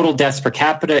 Their total deaths per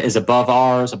capita is above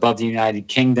ours, above the United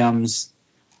Kingdom's.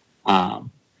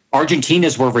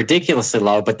 Argentina's were ridiculously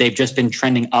low, but they've just been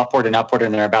trending upward,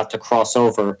 and they're about to cross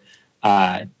over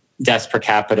deaths per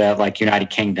capita like United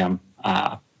Kingdom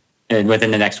and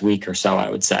within the next week or so, I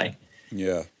would say.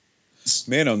 Yeah.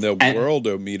 Man, on the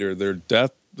Worldometer,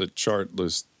 the chart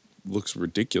looks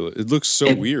ridiculous. It looks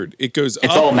so weird. It goes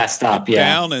it's all messed up,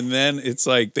 down, and then it's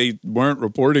like they weren't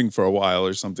reporting for a while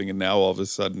or something, and now all of a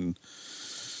sudden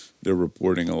they're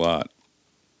reporting a lot.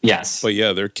 Yes. But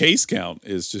yeah, their case count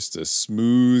is just a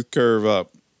smooth curve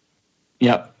up.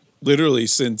 Yep. Literally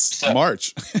since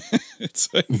March.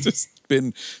 It's like just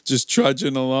been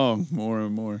trudging along more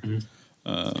and more.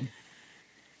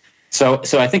 So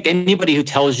I think anybody who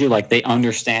tells you like they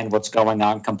understand what's going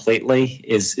on completely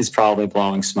is probably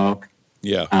blowing smoke.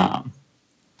 Yeah.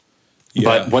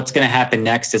 But what's going to happen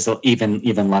next is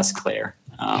even less clear.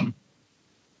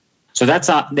 So that's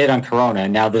it on Corona.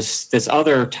 Now this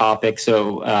other topic.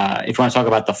 So if you want to talk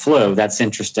about the flu, that's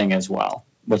interesting as well.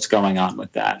 What's going on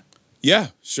with that? Yeah,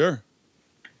 sure.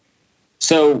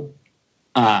 So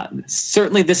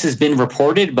certainly this has been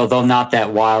reported, although not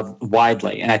that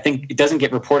widely. And I think it doesn't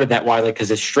get reported that widely because,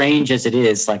 as strange as it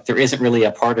is, like, there isn't really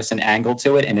a partisan angle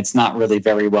to it, and it's not really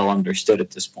very well understood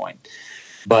at this point.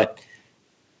 But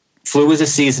flu is a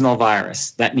seasonal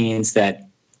virus. That means that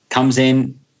comes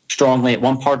in strongly at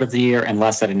one part of the year and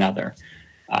less at another.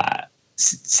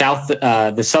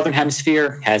 The southern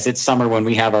hemisphere has its summer when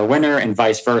we have our winter, and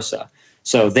vice versa.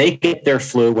 So they get their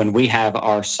flu when we have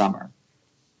our summer.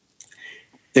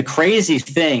 The crazy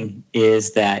thing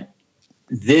is that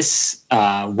this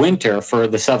winter for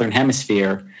the southern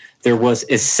hemisphere, there was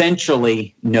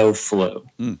essentially no flu.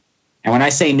 And when I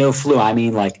say no flu, I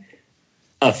mean like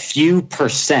a few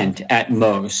 % at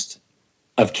most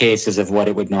of cases of what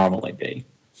it would normally be.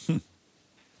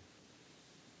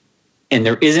 And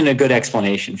there isn't a good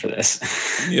explanation for this.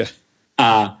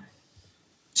 Yeah.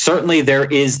 Certainly there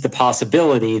is the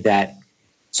possibility that,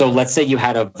 so let's say you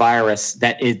had a virus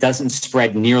that it doesn't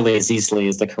spread nearly as easily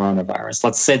as the coronavirus.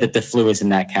 Let's say that the flu is in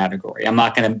that category. I'm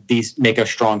not going to make a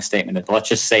strong statement, but let's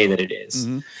just say that it is.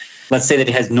 Mm-hmm. Let's say that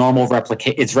it has normal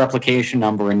its replication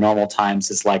number in normal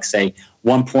times is like, say,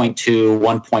 1.2,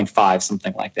 1.5,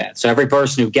 something like that. So every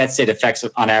person who gets it affects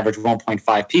on average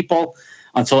 1.5 people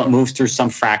until it moves through some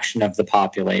fraction of the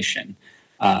population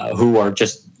who are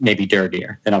just maybe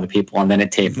dirtier than other people, and then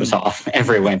it tapers off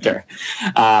every winter.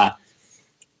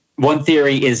 One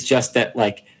theory is just that,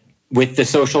 like, with the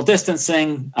social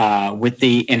distancing, with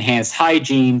the enhanced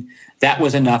hygiene, that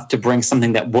was enough to bring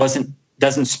something that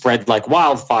doesn't spread like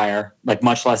wildfire, like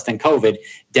much less than COVID,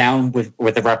 down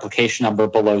with a replication number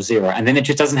below 0. And then it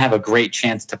just doesn't have a great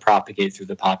chance to propagate through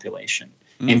the population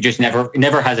and just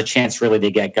never has a chance really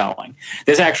to get going.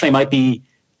 This actually might be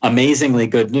amazingly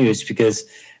good news, because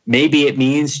maybe it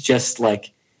means just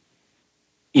like,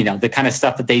 the kind of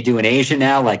stuff that they do in Asia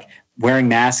now, like wearing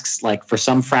masks like for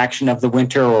some fraction of the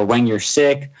winter, or when you're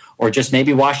sick, or just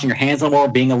maybe washing your hands a little more,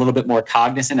 being a little bit more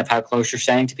cognizant of how close you're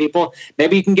staying to people.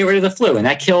 Maybe you can get rid of the flu, and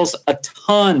that kills a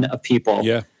ton of people.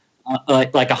 Yeah,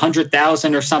 like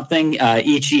 100,000 or something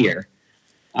each year.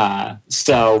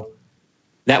 So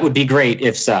that would be great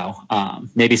if so.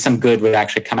 Maybe some good would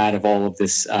actually come out of all of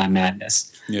this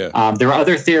madness. Yeah. There are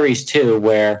other theories too,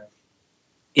 where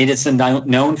it is a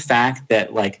known fact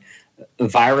that like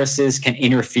viruses can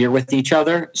interfere with each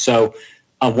other. So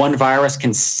one virus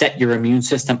can set your immune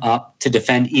system up to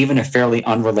defend even a fairly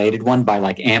unrelated one by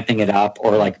like amping it up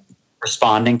or like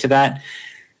responding to that.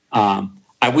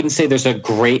 I wouldn't say there's a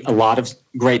lot of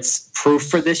great proof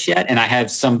for this yet, and I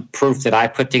have some proof that I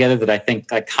put together that I think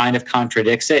kind of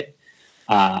contradicts it.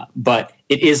 But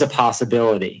it is a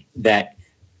possibility that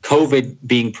COVID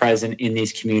being present in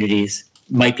these communities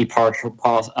might be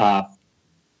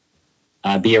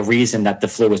be a reason that the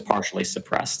flu is partially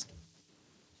suppressed.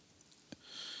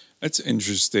 That's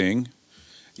interesting.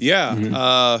 Yeah.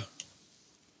 Mm-hmm.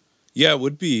 Yeah,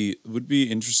 would be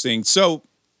interesting. So,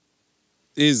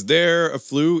 is there a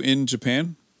flu in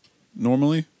Japan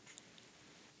normally?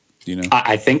 Do you know?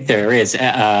 I think there is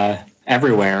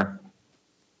everywhere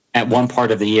at one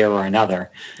part of the year or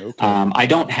another. Okay. I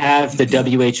don't have the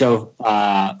WHO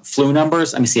flu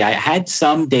numbers. Let me see. I had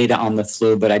some data on the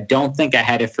flu, but I don't think I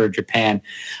had it for Japan.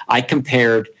 I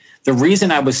compared. The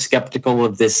reason I was skeptical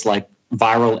of this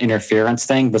viral interference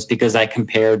thing was because I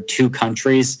compared two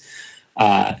countries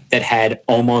that had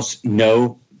almost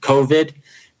no COVID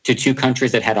to two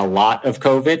countries that had a lot of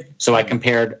COVID. So I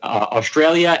compared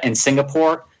Australia and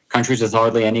Singapore, countries with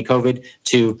hardly any COVID,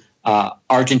 to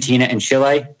Argentina and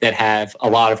Chile that have a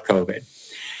lot of COVID.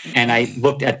 And I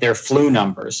looked at their flu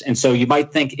numbers. And so you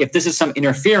might think if this is some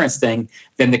interference thing,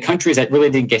 then the countries that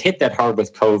really didn't get hit that hard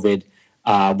with COVID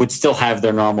would still have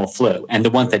their normal flu. And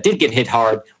the ones that did get hit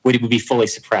hard would be fully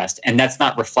suppressed. And that's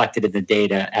not reflected in the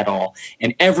data at all.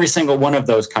 In every single one of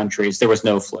those countries, there was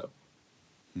no flu.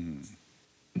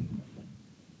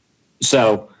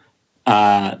 So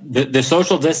the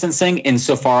social distancing,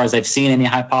 insofar as I've seen any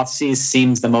hypotheses,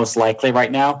 seems the most likely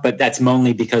right now. But that's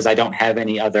mainly because I don't have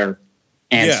any other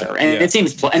answer. It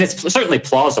seems, and it's certainly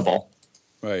plausible.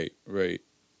 Right.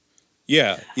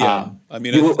 Yeah. I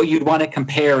mean, what you'd want to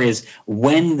compare is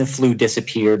when the flu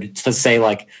disappeared to say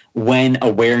when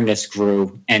awareness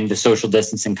grew and the social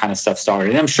distancing kind of stuff started.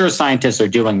 And I'm sure scientists are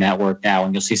doing that work now,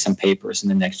 and you'll see some papers in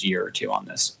the next year or two on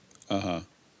this.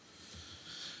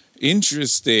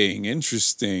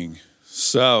 Interesting.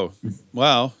 So,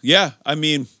 wow. Yeah. I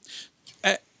mean,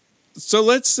 so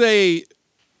let's say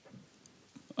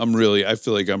I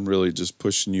feel like I'm really just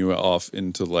pushing you off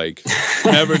into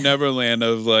never land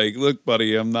of look,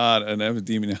 buddy, I'm not an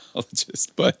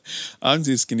epidemiologist, but I'm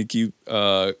just going to keep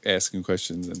asking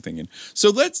questions and thinking. So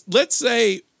let's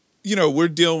say, we're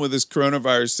dealing with this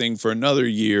coronavirus thing for another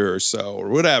year or so or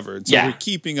whatever. And so we're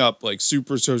keeping up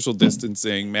super social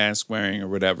distancing, mask wearing or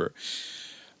whatever.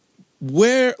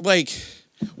 What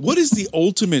is the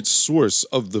ultimate source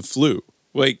of the flu?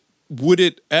 Would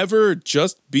it ever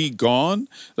just be gone?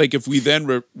 If we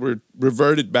then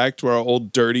reverted back to our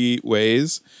old dirty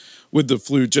ways, would the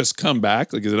flu just come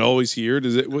back? Is it always here?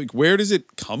 Where does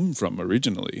it come from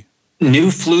originally?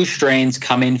 New flu strains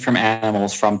come in from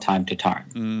animals from time to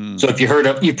time. So if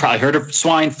you've probably heard of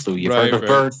swine flu, you've heard of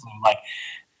bird flu.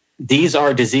 These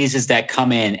are diseases that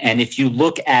come in, and if you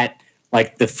look at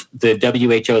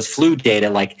the WHO's flu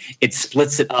data, it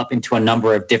splits it up into a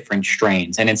number of different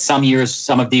strains. And in some years,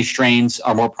 some of these strains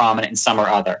are more prominent and some are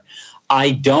other.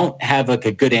 I don't have a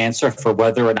good answer for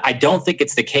I don't think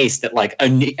it's the case that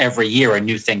every year a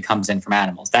new thing comes in from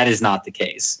animals. That is not the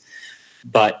case.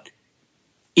 But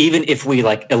even if we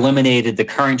eliminated the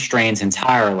current strains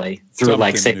entirely through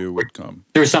new would come.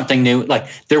 Through something new,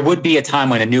 there would be a time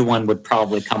when a new one would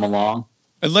probably come along.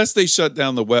 Unless they shut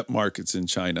down the wet markets in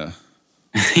China.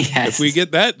 Yes. If we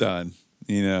get that done,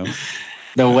 The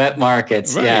wet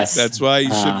markets, right. Yes. That's why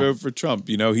you should vote for Trump.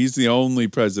 He's the only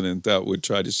president that would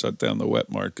try to shut down the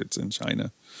wet markets in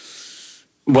China.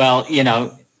 Well, a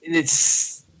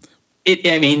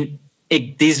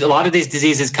lot of these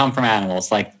diseases come from animals.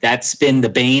 That's been the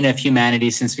bane of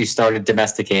humanity since we started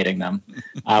domesticating them.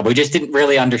 We just didn't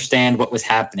really understand what was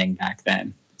happening back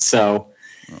then. So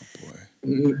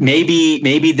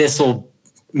maybe this will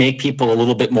make people a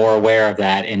little bit more aware of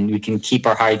that, and we can keep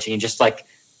our hygiene just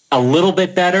a little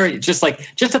bit better, just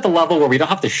at the level where we don't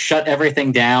have to shut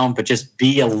everything down, but just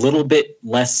be a little bit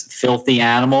less filthy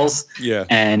animals. Yeah.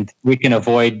 And we can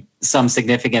avoid some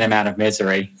significant amount of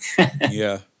misery.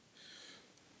 Yeah.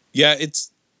 Yeah.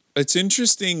 It's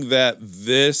interesting that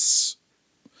this,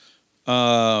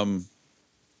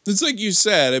 it's like you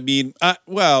said, I mean, I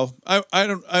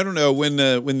don't know when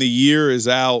the year is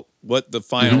out, what the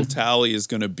final tally is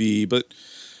going to be, but,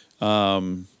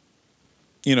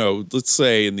 let's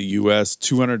say in the U.S.,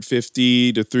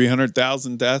 250 to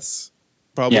 300,000 deaths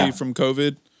probably from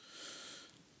COVID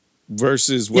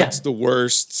versus what's the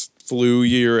worst flu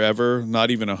year ever?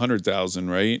 Not even 100,000,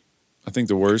 right? I think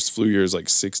the worst flu year is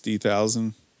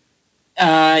 60,000.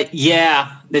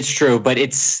 Yeah, that's true. But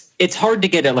it's hard to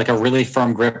get a really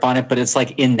firm grip on it, but it's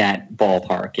in that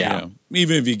ballpark. Yeah.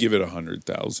 Even if you give it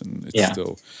 100,000, it's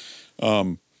still,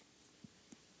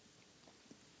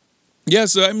 Yeah,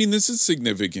 so I mean, this is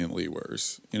significantly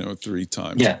worse, 3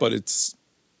 times, Yeah. but it's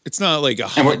not like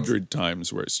 100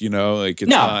 times worse, like it's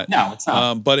not. No, it's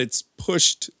not. But it's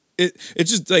pushed. It's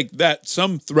just like that.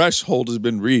 Some threshold has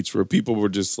been reached where people were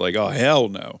just like, "Oh hell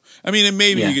no!" I mean, and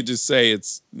maybe you could just say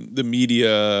it's the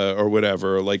media or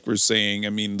whatever. Like we're saying, I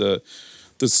mean the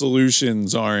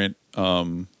solutions aren't,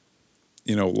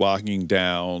 locking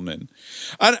down, and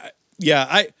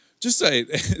I just say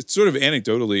sort of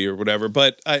anecdotally or whatever,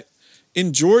 but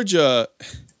in Georgia,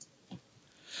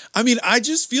 I mean, I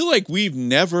just feel like we've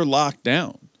never locked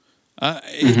down.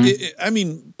 I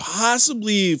mean,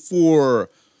 possibly for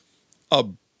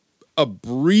a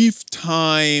brief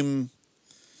time,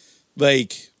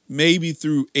 like maybe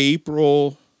through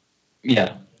April.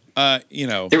 Yeah.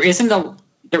 There isn't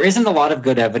a lot of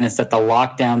good evidence that the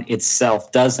lockdown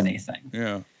itself does anything.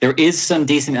 Yeah. There is some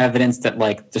decent evidence that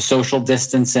like the social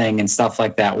distancing and stuff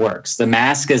like that works. The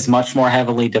mask is much more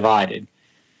heavily divided,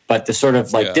 but the sort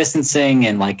of like distancing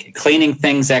and like cleaning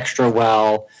things extra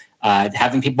well,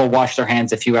 having people wash their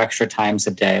hands a few extra times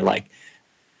a day, like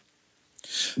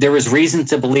there is reason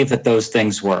to believe that those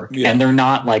things work, and they're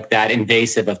not like that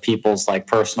invasive of people's like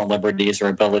personal liberties or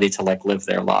ability to like live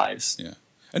their lives. Yeah.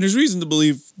 And there's reason to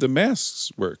believe the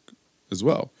masks work as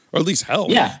well, or at least help.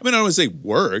 Yeah. I mean, I don't want to say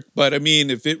work, but I mean,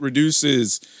 if it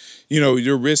reduces,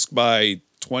 your risk by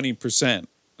 20%,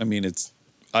 I mean,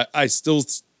 I still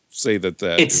say that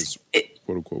is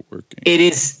quote unquote working. It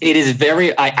is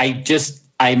very,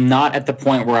 I'm not at the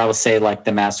point where I will say like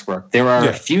the masks work. There are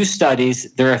a few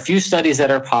studies that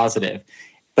are positive,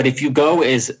 but if you go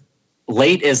as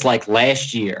late as like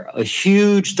last year, a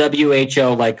huge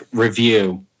WHO like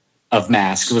review of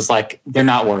masks was like, they're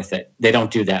not worth it. They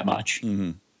don't do that much.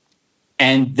 Mm-hmm.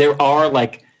 And there are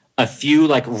like a few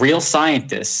like real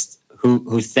scientists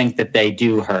who think that they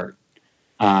do hurt.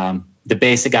 The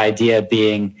basic idea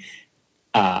being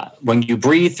when you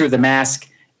breathe through the mask,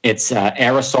 it's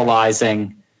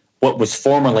aerosolizing what was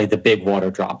formerly the big water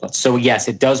droplets. So yes,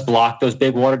 it does block those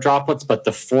big water droplets, but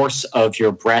the force of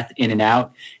your breath in and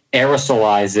out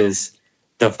aerosolizes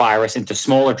the virus into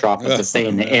smaller droplets that stay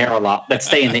in the air a lot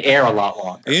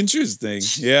longer. Interesting.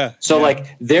 Yeah. So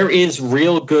like there is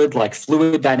real good like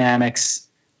fluid dynamics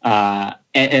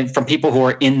and from people who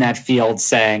are in that field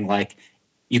saying like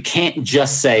you can't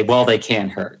just say, well, they can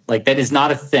hurt. Like that is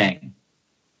not a thing.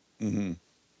 Mm-hmm.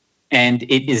 And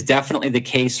it is definitely the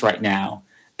case right now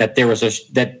that there was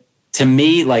that to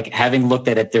me, like having looked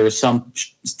at it, there was some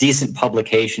decent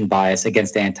publication bias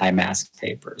against anti-mask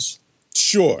papers.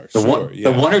 Sure.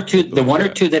 The one or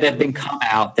two that have been come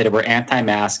out that were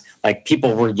anti-mask, like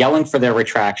people were yelling for their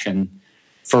retraction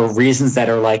for reasons that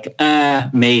are like,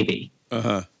 maybe.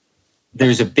 Uh-huh.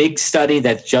 There's a big study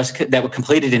that was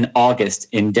completed in August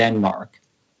in Denmark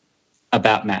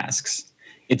about masks.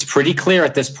 It's pretty clear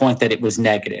at this point that it was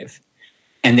negative.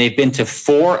 And they've been to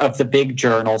 4 of the big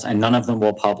journals and none of them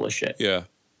will publish it. Yeah.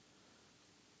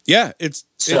 Yeah,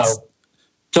 so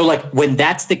like when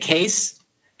that's the case,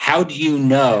 how do you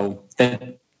know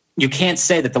that you can't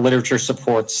say that the literature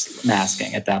supports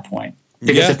masking at that point?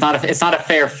 Because it's not a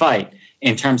fair fight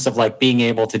in terms of like being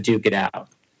able to duke it out.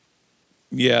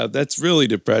 Yeah, that's really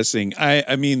depressing.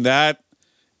 I mean, that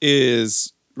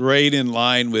is right in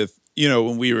line with,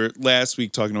 when we were last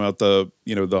week talking about the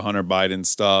Hunter Biden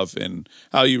stuff and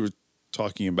how you were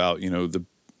talking about,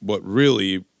 what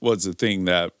really was the thing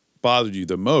that bothered you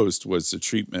the most was the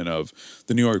treatment of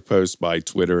the New York Post by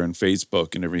Twitter and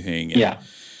Facebook and everything.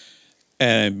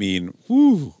 And I mean,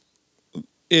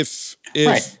 if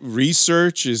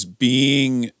research is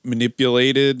being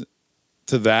manipulated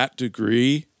to that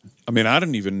degree, I mean, I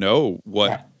don't even know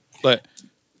what, but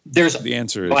the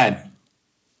answer is.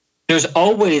 There's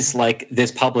always like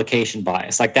this publication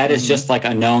bias. Like that is just like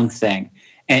a known thing.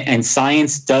 And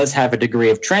science does have a degree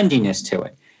of trendiness to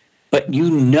it. But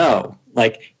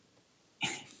like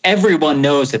everyone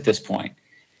knows at this point,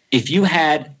 if you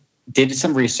did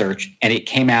some research and it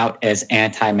came out as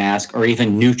anti-mask or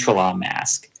even neutral on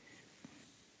mask,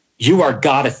 you are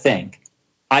gotta think,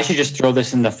 I should just throw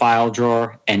this in the file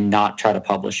drawer and not try to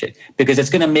publish it because it's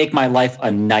going to make my life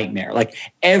a nightmare. Like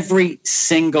every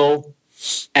single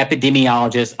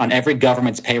epidemiologist on every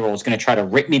government's payroll is going to try to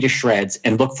rip me to shreds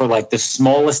and look for like the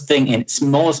smallest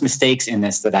mistakes in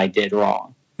this that I did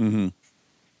wrong. Mm-hmm.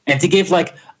 And to give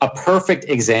like a perfect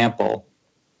example,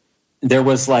 there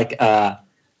was like one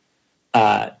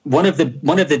of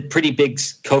the pretty big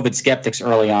COVID skeptics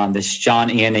early on, this John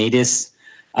Ioannidis,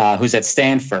 who's at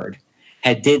Stanford.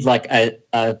 did like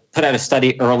put out a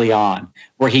study early on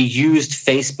where he used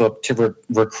Facebook to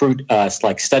recruit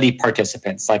like study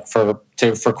participants, like for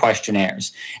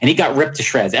questionnaires, and he got ripped to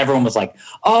shreds. Everyone was like,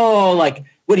 "Oh, like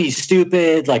what are you,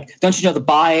 stupid? Like, don't you know the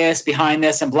bias behind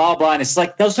this and blah blah?" And it's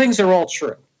like those things are all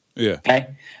true. Yeah.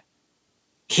 Okay.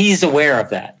 He's aware of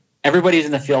that. Everybody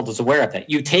in the field is aware of that.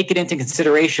 You take it into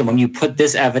consideration when you put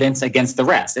this evidence against the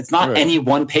rest. It's not any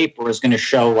one paper is going to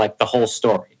show like the whole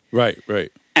story. Right,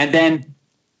 right. And then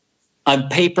a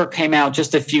paper came out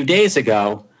just a few days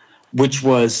ago, which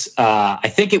was, I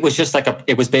think it was just like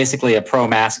it was basically a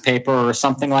pro-mask paper or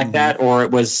something like that, or it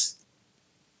was.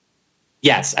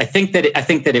 Yes, I think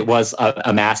that it was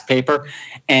a mask paper,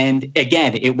 and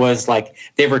again, it was like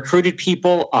they recruited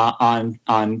people on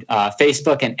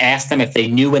Facebook and asked them if they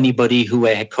knew anybody who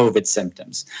had COVID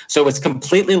symptoms. So it's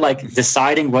completely like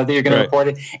deciding whether you're going to report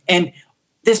it. And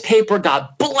this paper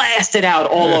got blasted out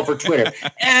all over Twitter.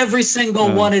 Every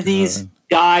single one of these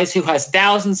guys who has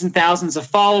thousands and thousands of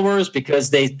followers,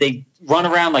 because they run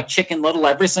around like Chicken Little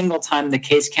every single time the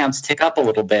case counts tick up a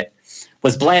little bit,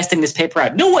 was blasting this paper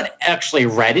out. No one actually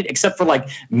read it except for like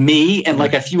me and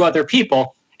like a few other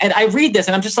people. And I read this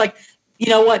and I'm just like, you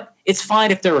know what? It's fine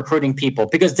if they're recruiting people,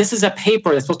 because this is a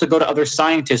paper that's supposed to go to other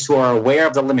scientists who are aware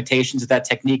of the limitations of that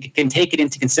technique and can take it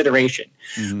into consideration.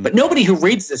 But nobody who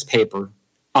reads this paper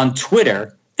on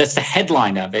Twitter, that's the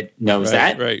headline of it, knows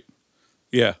that. Right.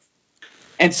 Yeah.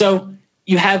 And so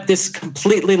you have this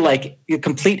completely like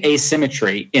complete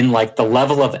asymmetry in like the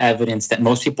level of evidence that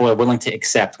most people are willing to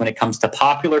accept when it comes to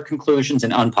popular conclusions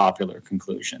and unpopular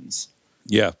conclusions.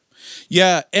 Yeah.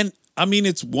 Yeah. And I mean,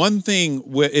 it's one thing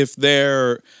if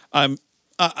they're,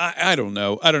 I don't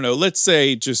know. Let's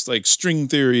say just like string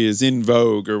theory is in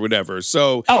vogue or whatever.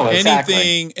 So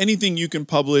anything you can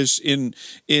publish in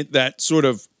it that sort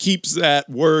of keeps that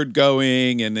word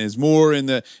going and is more in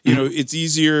the, it's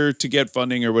easier to get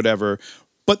funding or whatever.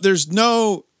 But there's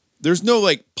no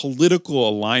like political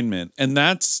alignment, and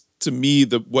that's to me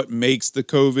what makes the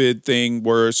COVID thing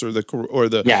worse, or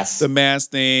the mass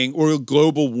thing, or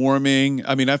global warming.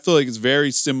 I mean, I feel like it's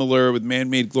very similar with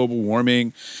man-made global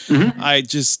warming.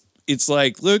 It's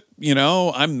like, look,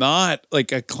 I'm not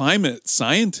like a climate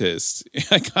scientist.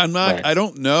 Like I'm not. Right. I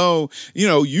don't know.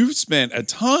 You've spent a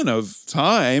ton of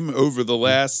time over the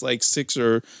last like 6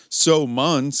 or so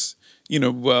months.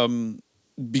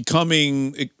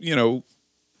 Becoming,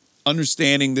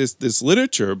 understanding this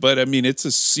literature, but I mean, it's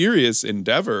a serious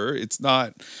endeavor. It's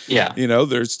not,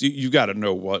 you got to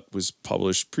know what was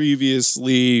published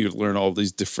previously. You learn all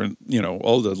these different,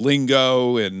 all the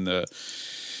lingo and,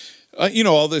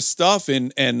 all this stuff.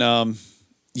 And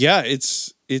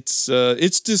it's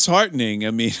disheartening.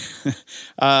 I mean,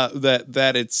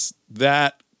 that it's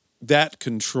that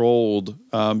controlled,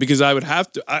 because I would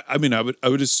have to, I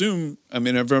would assume,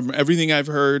 from everything I've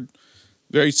heard,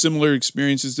 very similar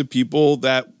experiences to people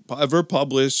that ever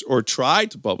publish or try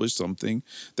to publish something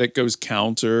that goes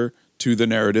counter to the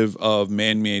narrative of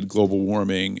man-made global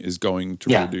warming is going to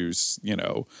produce,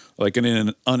 like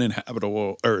an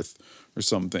uninhabitable Earth or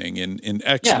something in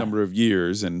X number of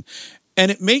years. And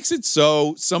it makes it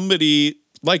so somebody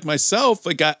like myself,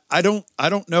 like I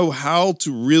don't know how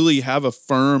to really have a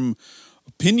firm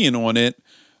opinion on it.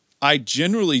 I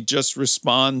generally just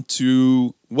respond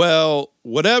to, well,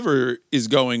 whatever is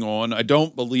going on, I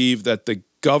don't believe that the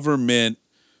government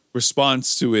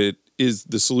response to it is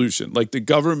the solution. Like the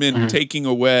government taking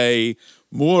away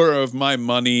more of my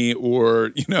money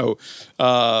or,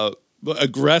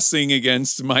 aggressing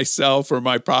against myself or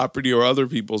my property or other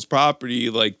people's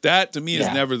property, like that to me is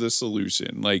never the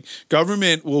solution. Like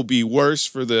government will be worse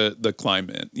for the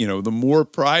climate. The more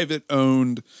private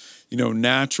owned,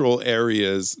 natural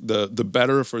areas, the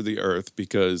better for the earth,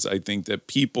 because I think that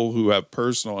people who have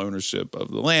personal ownership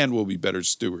of the land will be better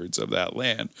stewards of that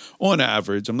land on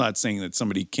average. I'm not saying that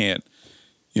somebody can't,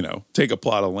 take a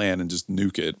plot of land and just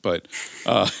nuke it, but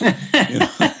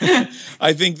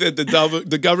I think that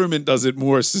the government does it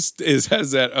more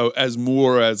as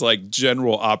more as like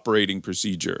general operating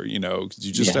procedure, because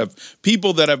you just have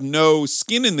people that have no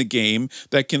skin in the game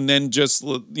that can then just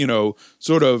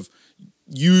sort of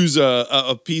use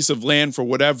a piece of land for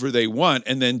whatever they want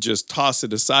and then just toss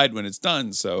it aside when it's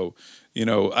done. So,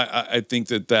 I think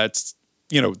that's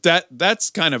that's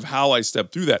kind of how I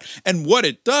step through that. And what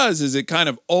it does is it kind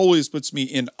of always puts me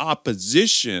in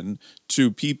opposition to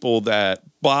people that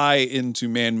buy into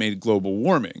man-made global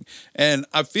warming. And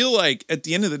I feel like at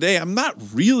the end of the day, I'm not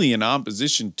really in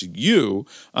opposition to you.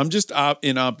 I'm just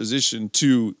in opposition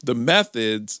to the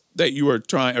methods that you are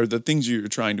trying, or the things you're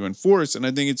trying to enforce. And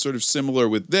I think it's sort of similar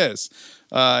with this.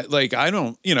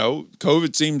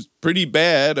 COVID seems pretty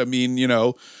bad. I mean,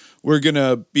 we're going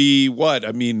to be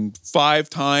 5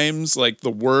 times like the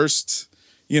worst,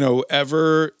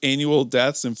 ever annual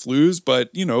deaths and flus.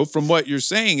 But, from what you're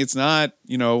saying, it's not,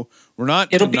 we're not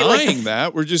denying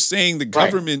that. We're just saying the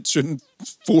government shouldn't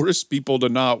force people to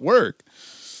not work.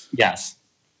 Yes.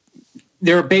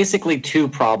 There are basically 2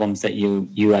 problems that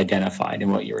you identified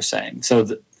in what you were saying. So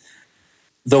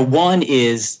the one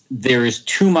is there is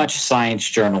too much science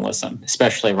journalism,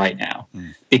 especially right now,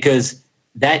 because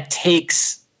that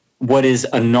takes what is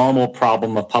a normal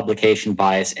problem of publication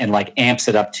bias and amps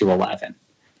it up to 11.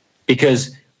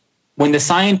 Because when the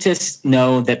scientists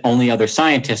know that only other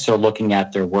scientists are looking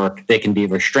at their work, they can be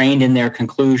restrained in their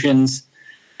conclusions,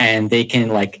 and they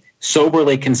can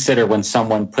soberly consider when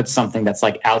someone puts something that's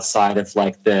outside of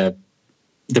the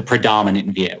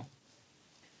predominant view.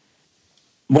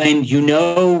 When you're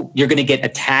going to get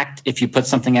attacked if you put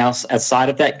something else outside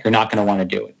of that, you're not going to want to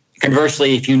do it.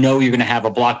 Conversely, if you're going to have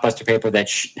a blockbuster paper that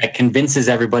convinces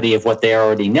everybody of what they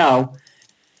already know,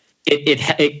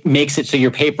 it makes it so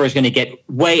your paper is going to get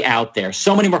way out there.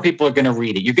 So many more people are going to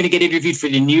read it. You're going to get interviewed for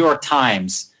the New York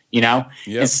Times. Yep.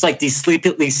 It's like these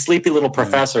sleepy little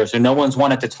professors who no one's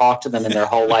wanted to talk to them in their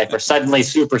whole life are suddenly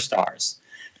superstars.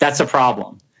 That's a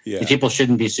problem. Yeah. People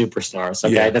shouldn't be superstars.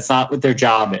 Okay, That's not what their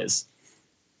job is.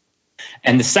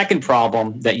 And the second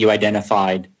problem that you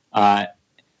identified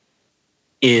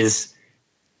is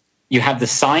you have the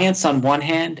science on one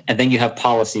hand, and then you have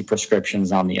policy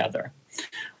prescriptions on the other.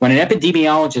 When an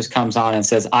epidemiologist comes on and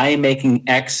says, I am making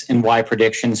X and Y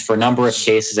predictions for a number of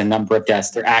cases and number of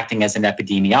deaths, they're acting as an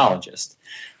epidemiologist.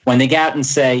 When they go out and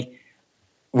say,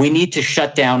 we need to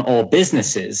shut down all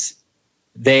businesses,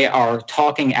 they are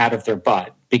talking out of their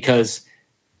butt, because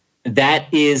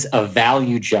that is a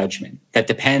value judgment that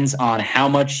depends on how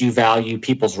much you value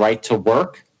people's right to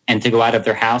work and to go out of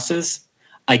their houses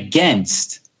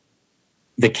against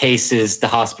the cases, the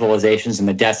hospitalizations, and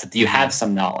the deaths that you have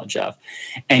some knowledge of.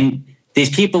 And these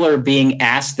people are being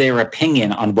asked their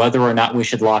opinion on whether or not we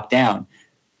should lock down.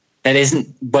 That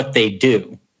isn't what they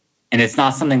do. And it's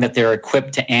not something that they're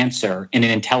equipped to answer in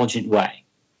an intelligent way.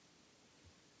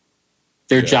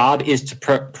 Their job is to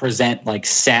present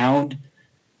sound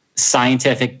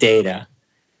scientific data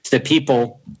to the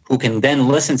people who can then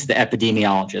listen to the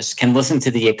epidemiologists, can listen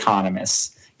to the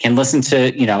economists, can listen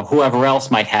to whoever else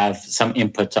might have some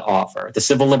input to offer. The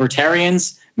civil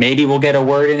libertarians maybe will get a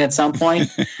word in at some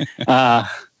point, and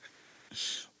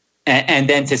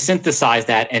then to synthesize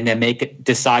that and then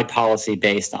decide policy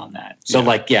based on that. So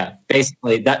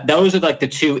basically those are the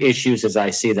 2 issues as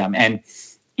I see them. And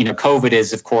COVID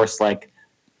is of course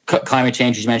climate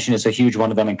change, as you mentioned, is a huge one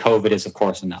of them, and COVID is of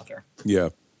course another. Yeah.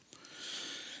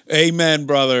 Amen,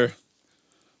 brother.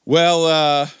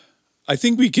 Well, I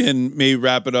think we can maybe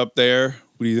wrap it up there.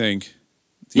 What do you think?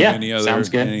 Sounds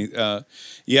good.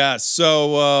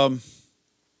 So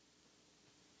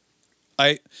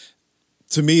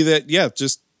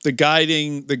just the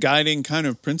guiding kind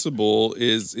of principle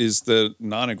is the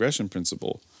non-aggression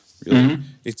principle. Really,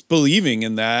 it's believing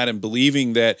in that, and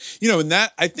believing that, and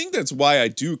that, I think that's why I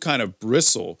do kind of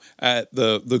bristle at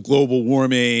the global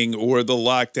warming or the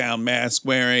lockdown, mask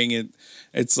wearing.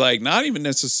 It's not even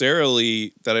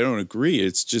necessarily that I don't agree.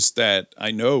 It's just that I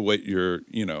know what you're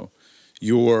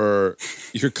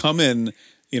coming,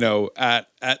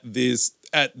 at these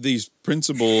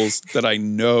principles that I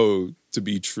know to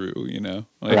be true.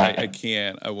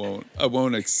 I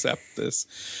won't accept this.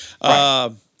 Right.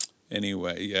 We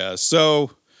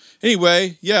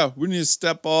need to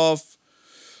step off.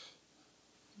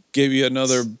 Give you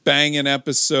another banging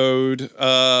episode.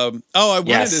 I wanted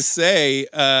to say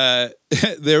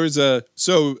there was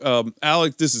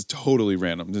Alex. This is totally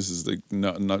random. This is the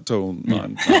not total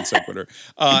non sequitur.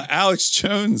 Alex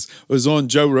Jones was on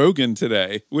Joe Rogan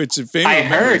today, which I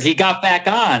heard he got back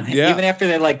on, even after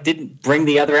they didn't bring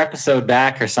the other episode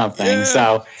back or something.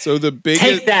 Yeah. So the biggest,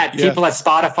 take that, people at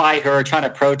Spotify who are trying to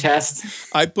protest.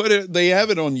 I put it. They have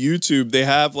it on YouTube. They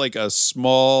have a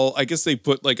small. I guess they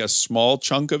put a small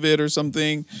chunk of it or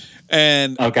something.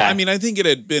 And I mean, I think it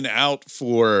had been out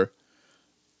for,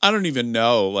 I don't even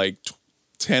know,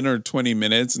 10 or 20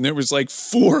 minutes, and there was like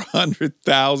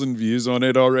 400,000 views on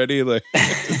it already. Like,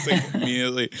 just like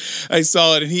immediately I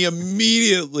saw it, and he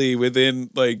immediately, within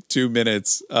like 2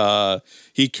 minutes,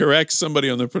 he corrects somebody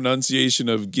on the pronunciation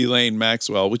of Ghislaine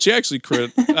Maxwell, which he actually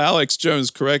Alex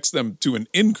Jones corrects them to an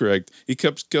incorrect. He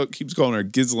keeps calling her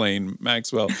Ghislaine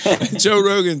Maxwell. And Joe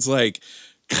Rogan's like,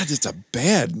 God, it's a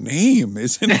bad name,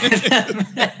 isn't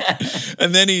it?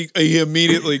 And then he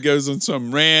immediately goes on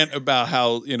some rant about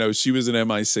how, she was an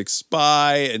MI6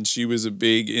 spy, and she was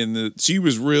she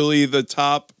was really the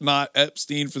top, not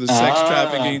Epstein, for the sex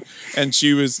trafficking. And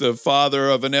she was the father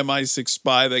of an MI6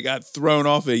 spy that got thrown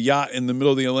off a yacht in the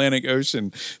middle of the Atlantic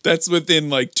Ocean. That's within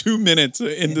like 2 minutes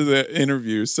into the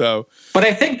interview. So, but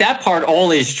I think that part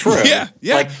all is true. Yeah.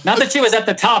 Like, not that she was at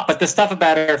the top, but the stuff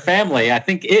about her family, I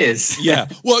think, is. Yeah.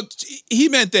 Well, he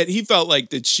meant that he felt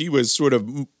like that she was sort of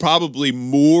probably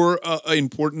more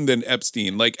important than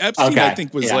Epstein. Like Epstein, I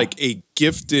think, was like a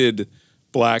gifted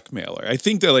blackmailer. I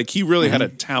think that like he really had a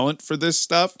talent for this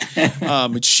stuff.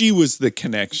 She was the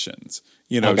connections.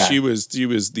 She was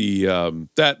the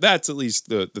that's at least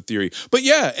the theory. But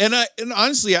yeah, and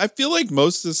honestly, I feel like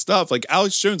most of the stuff, like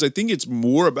Alex Jones, I think it's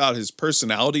more about his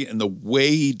personality and the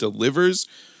way he delivers.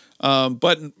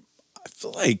 But I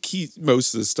feel like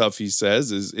most of the stuff he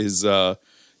says is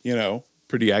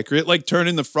pretty accurate. Like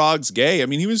turning the frogs gay. I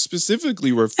mean, he was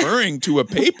specifically referring to a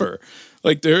paper.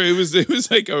 Like it was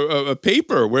like a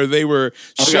paper where they were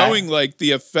showing like the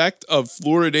effect of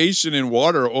fluoridation in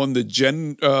water on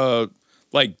the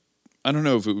I don't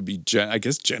know if it would be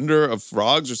gender of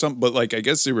frogs or something, but like I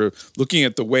guess they were looking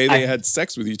at the way they had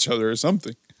sex with each other or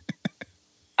something.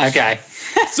 Okay.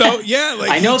 So yeah, like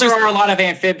I know there are a lot of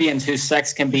amphibians whose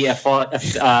sex can be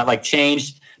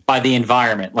changed by the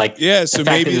environment. Like so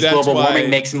maybe that's global why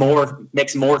warming makes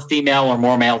more female or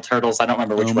more male turtles. I don't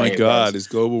remember which way. Oh my God, is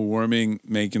global warming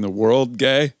making the world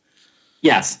gay?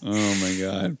 Yes. Oh my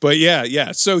God. But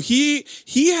yeah. So he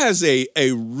has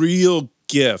a real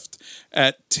gift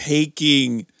at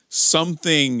taking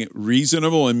something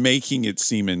reasonable and making it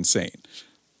seem insane.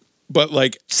 But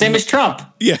like same as Trump.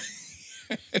 Yeah.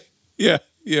 Yeah.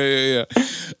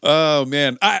 Oh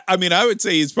man. I mean, I would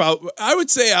say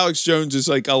Alex Jones is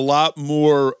like a lot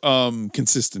more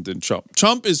consistent than Trump.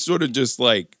 Trump is sort of just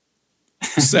like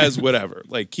says whatever.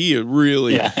 Like he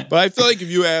really but I feel like if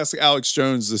you ask Alex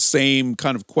Jones the same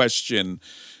kind of question,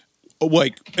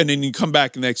 like, and then you come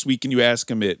back next week and you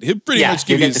ask him he'll pretty much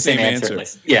give you the same answer.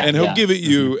 Yeah. And he'll give it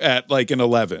you at like an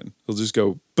 11. He'll just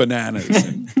go bananas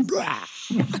and blah.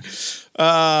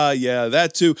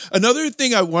 That too. Another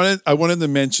thing I wanted to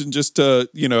mention, just to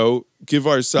give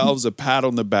ourselves a pat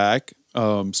on the back,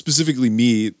 specifically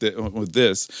me with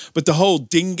this, but the whole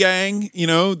Ding Gang,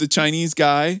 the Chinese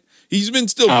guy, he's been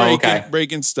still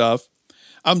breaking stuff.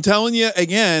 I'm telling you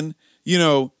again,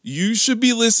 you should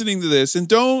be listening to this, and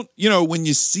don't, when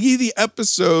you see the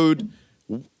episode,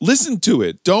 listen to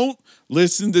it. Don't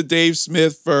listen to Dave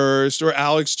Smith first or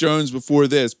Alex Jones before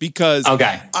this, because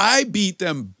I beat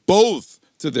them both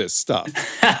to this stuff.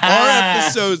 Our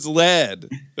episodes led.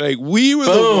 Like, we were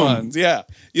the ones. Yeah.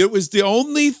 It was the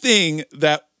only thing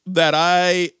that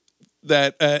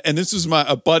and this was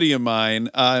a buddy of mine,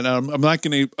 and I'm not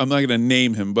gonna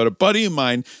name him, but a buddy of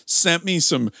mine sent me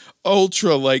some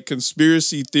ultra like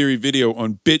conspiracy theory video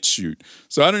on BitChute.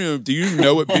 So I don't know. Do you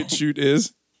know what BitChute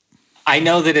is? I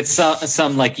know that it's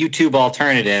some like YouTube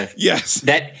alternative. Yes.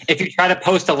 That if you try to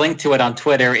post a link to it on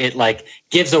Twitter, it like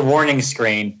gives a warning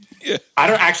screen. Yeah. I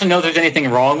don't actually know there's anything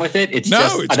wrong with it. It's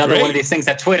another one of these things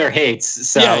that Twitter hates.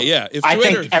 So yeah. I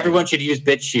think everyone should use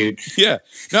BitChute. Yeah.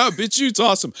 No, BitChute's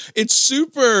awesome. It's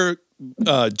super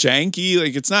janky.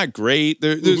 Like, it's not great.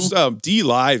 There's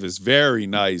DLive is very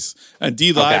nice. And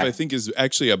DLive, I think, is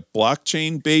actually a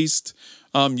blockchain based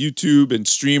YouTube and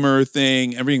streamer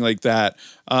thing, everything like that.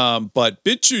 But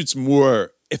BitChute's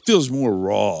it feels more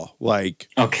raw. Like,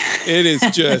 it is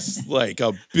just like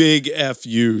a big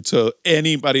FU to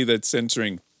anybody that's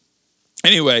censoring.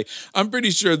 Anyway, I'm pretty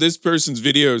sure this person's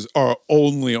videos are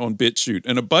only on BitChute.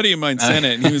 And a buddy of mine sent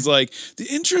it, and he was like, the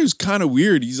intro is kind of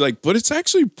weird. He's like, but it's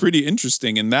actually pretty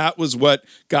interesting. And that was what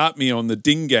got me on the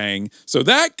Ding Gang. So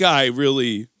that guy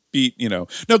really beat, Now,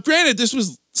 granted, this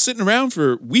was sitting around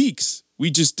for weeks.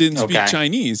 We just didn't speak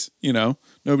Chinese,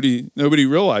 Nobody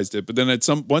realized it. But then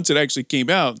once it actually came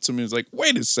out, somebody was like,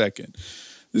 wait a second.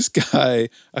 This guy,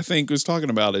 I think, was talking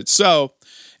about it. So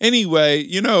anyway,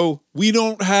 we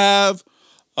don't have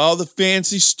all the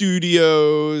fancy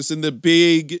studios and the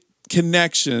big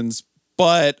connections,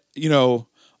 but,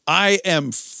 I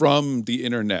am from the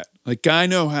internet. Like, I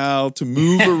know how to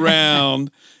move around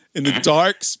in the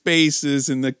dark spaces,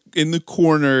 in the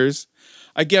corners.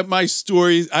 I get my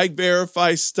stories. I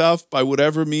verify stuff by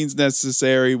whatever means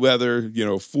necessary, whether,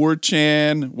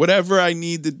 4chan, whatever I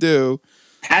need to do.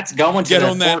 Pat's going to the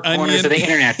four corners of the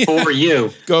internet for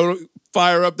you. Go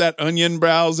fire up that Onion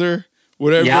browser,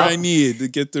 whatever I need to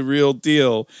get the real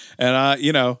deal. And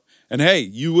and hey,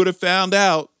 you would have found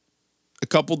out a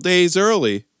couple days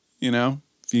early, if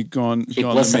you'd gone. Keep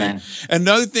listening.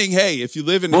 Another thing, hey, if you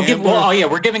live in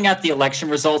we're giving out the election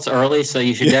results early, so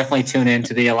you should definitely tune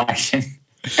into the election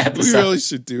episode. We really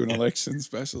should do an election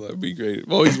special. That'd be great.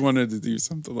 I've always wanted to do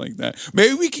something like that.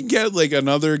 Maybe we can get like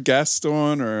another guest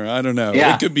on, or I don't know.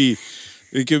 Yeah. It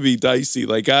could be dicey.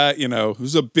 Like it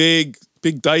was a big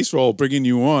dice roll bringing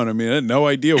you on. I mean, I had no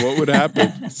idea what would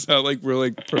happen. It's not like we're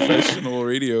like professional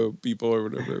radio people or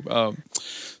whatever.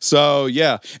 So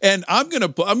yeah, and I'm gonna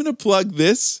plug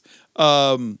this.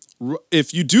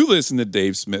 If you do listen to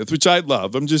Dave Smith, which I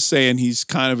love, I'm just saying he's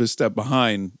kind of a step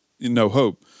behind in No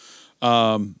Hope.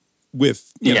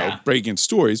 With breaking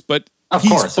stories, but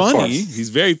he's funny. He's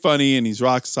very funny, and he's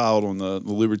rock solid on the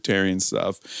libertarian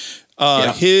stuff.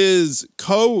 His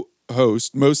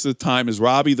co-host most of the time is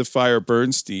Robbie the Fire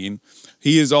Bernstein.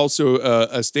 He is also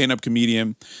a stand-up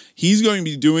comedian. He's going to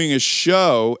be doing a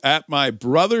show at my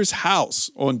brother's house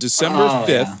on December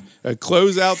 5th. A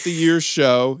close out the year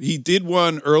show. He did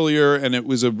one earlier, and it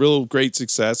was a real great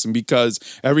success. And because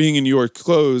everything in New York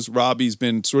closed, Robbie's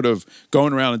been sort of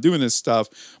going around and doing this stuff.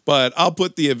 But I'll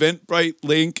put the Eventbrite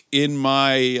link in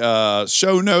my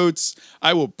show notes.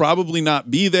 I will probably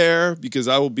not be there because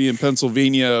I will be in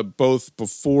Pennsylvania both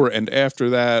before and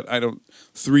after that.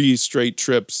 3 straight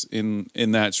trips in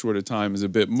that short of time is a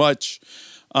bit much.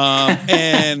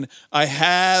 And I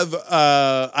have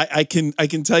I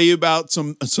can tell you about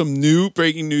some new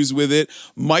breaking news with it.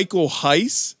 Michael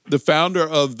Heiss, the founder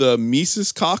of the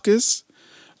Mises Caucus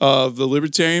of the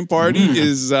Libertarian Party,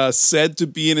 is said to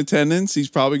be in attendance. He's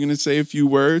probably going to say a few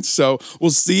words. So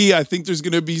we'll see. I think there's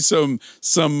going to be some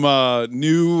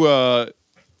new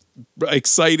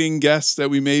exciting guests that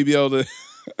we may be able to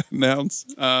announce.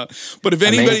 But if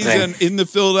anybody's in the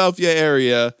Philadelphia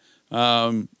area,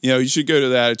 you should go to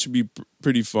that. It should be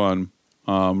pretty fun.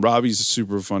 Robbie's a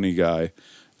super funny guy,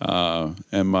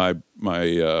 and my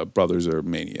brothers are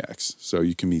maniacs, so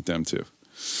you can meet them too.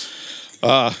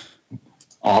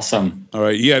 Awesome. All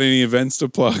right, you got any events to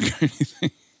plug or anything?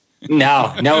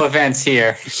 No events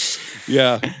here.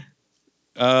 Yeah,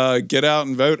 get out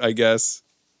and vote, I guess.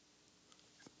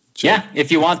 Yeah,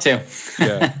 if you want to.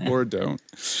 Yeah, or don't.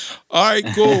 All right,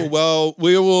 cool. Well,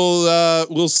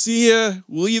 we'll see you.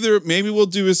 Maybe we'll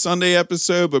do a Sunday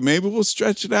episode, but maybe we'll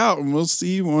stretch it out and we'll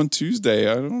see you on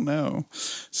Tuesday. I don't know.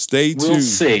 Stay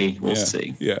tuned. We'll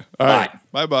see. Yeah. All right.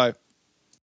 Bye-bye.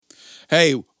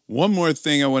 Hey, one more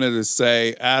thing I wanted to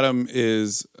say. Adam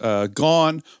is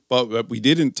gone, but what we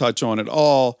didn't touch on at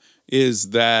all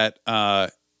is that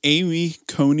Amy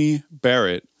Coney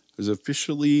Barrett is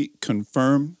officially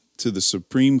confirmed to the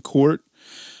Supreme Court.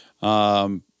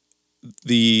 It's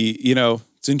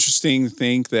interesting to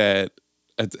think that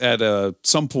at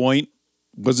some point,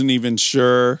 wasn't even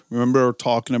sure. Remember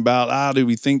talking about, do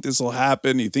we think this will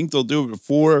happen? Do you think they'll do it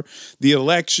before the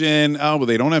election? Oh, well,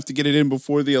 they don't have to get it in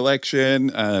before the election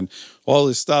and all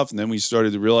this stuff. And then we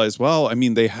started to realize,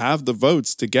 they have the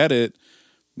votes to get it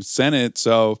in the Senate.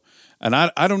 So, and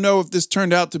I don't know if this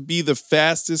turned out to be the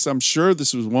fastest. I'm sure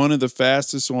this was one of the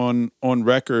fastest on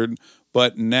record.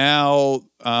 But now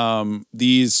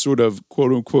these sort of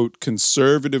quote unquote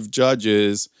conservative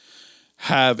judges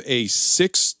have a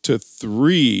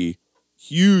 6-3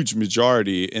 huge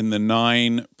majority in the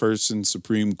 9-person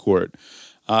Supreme Court.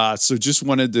 So just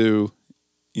wanted to,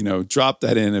 drop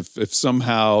that in if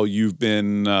somehow you've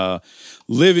been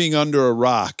living under a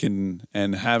rock and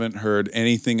haven't heard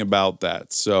anything about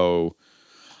that. So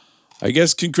I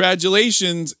guess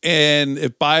congratulations. And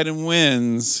if Biden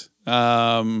wins,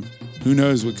 who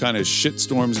knows what kind of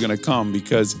shitstorm is going to come,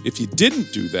 because if you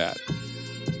didn't do that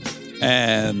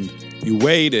and you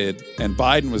waited and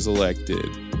Biden was elected,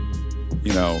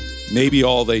 maybe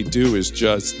all they do is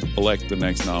just elect the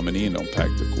next nominee and don't pack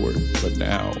the court. But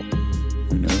now,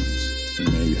 who knows? We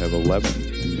may have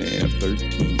 11, we may have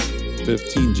 13,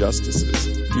 15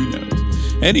 justices. Who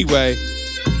knows? Anyway,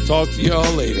 talk to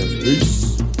y'all later. Peace.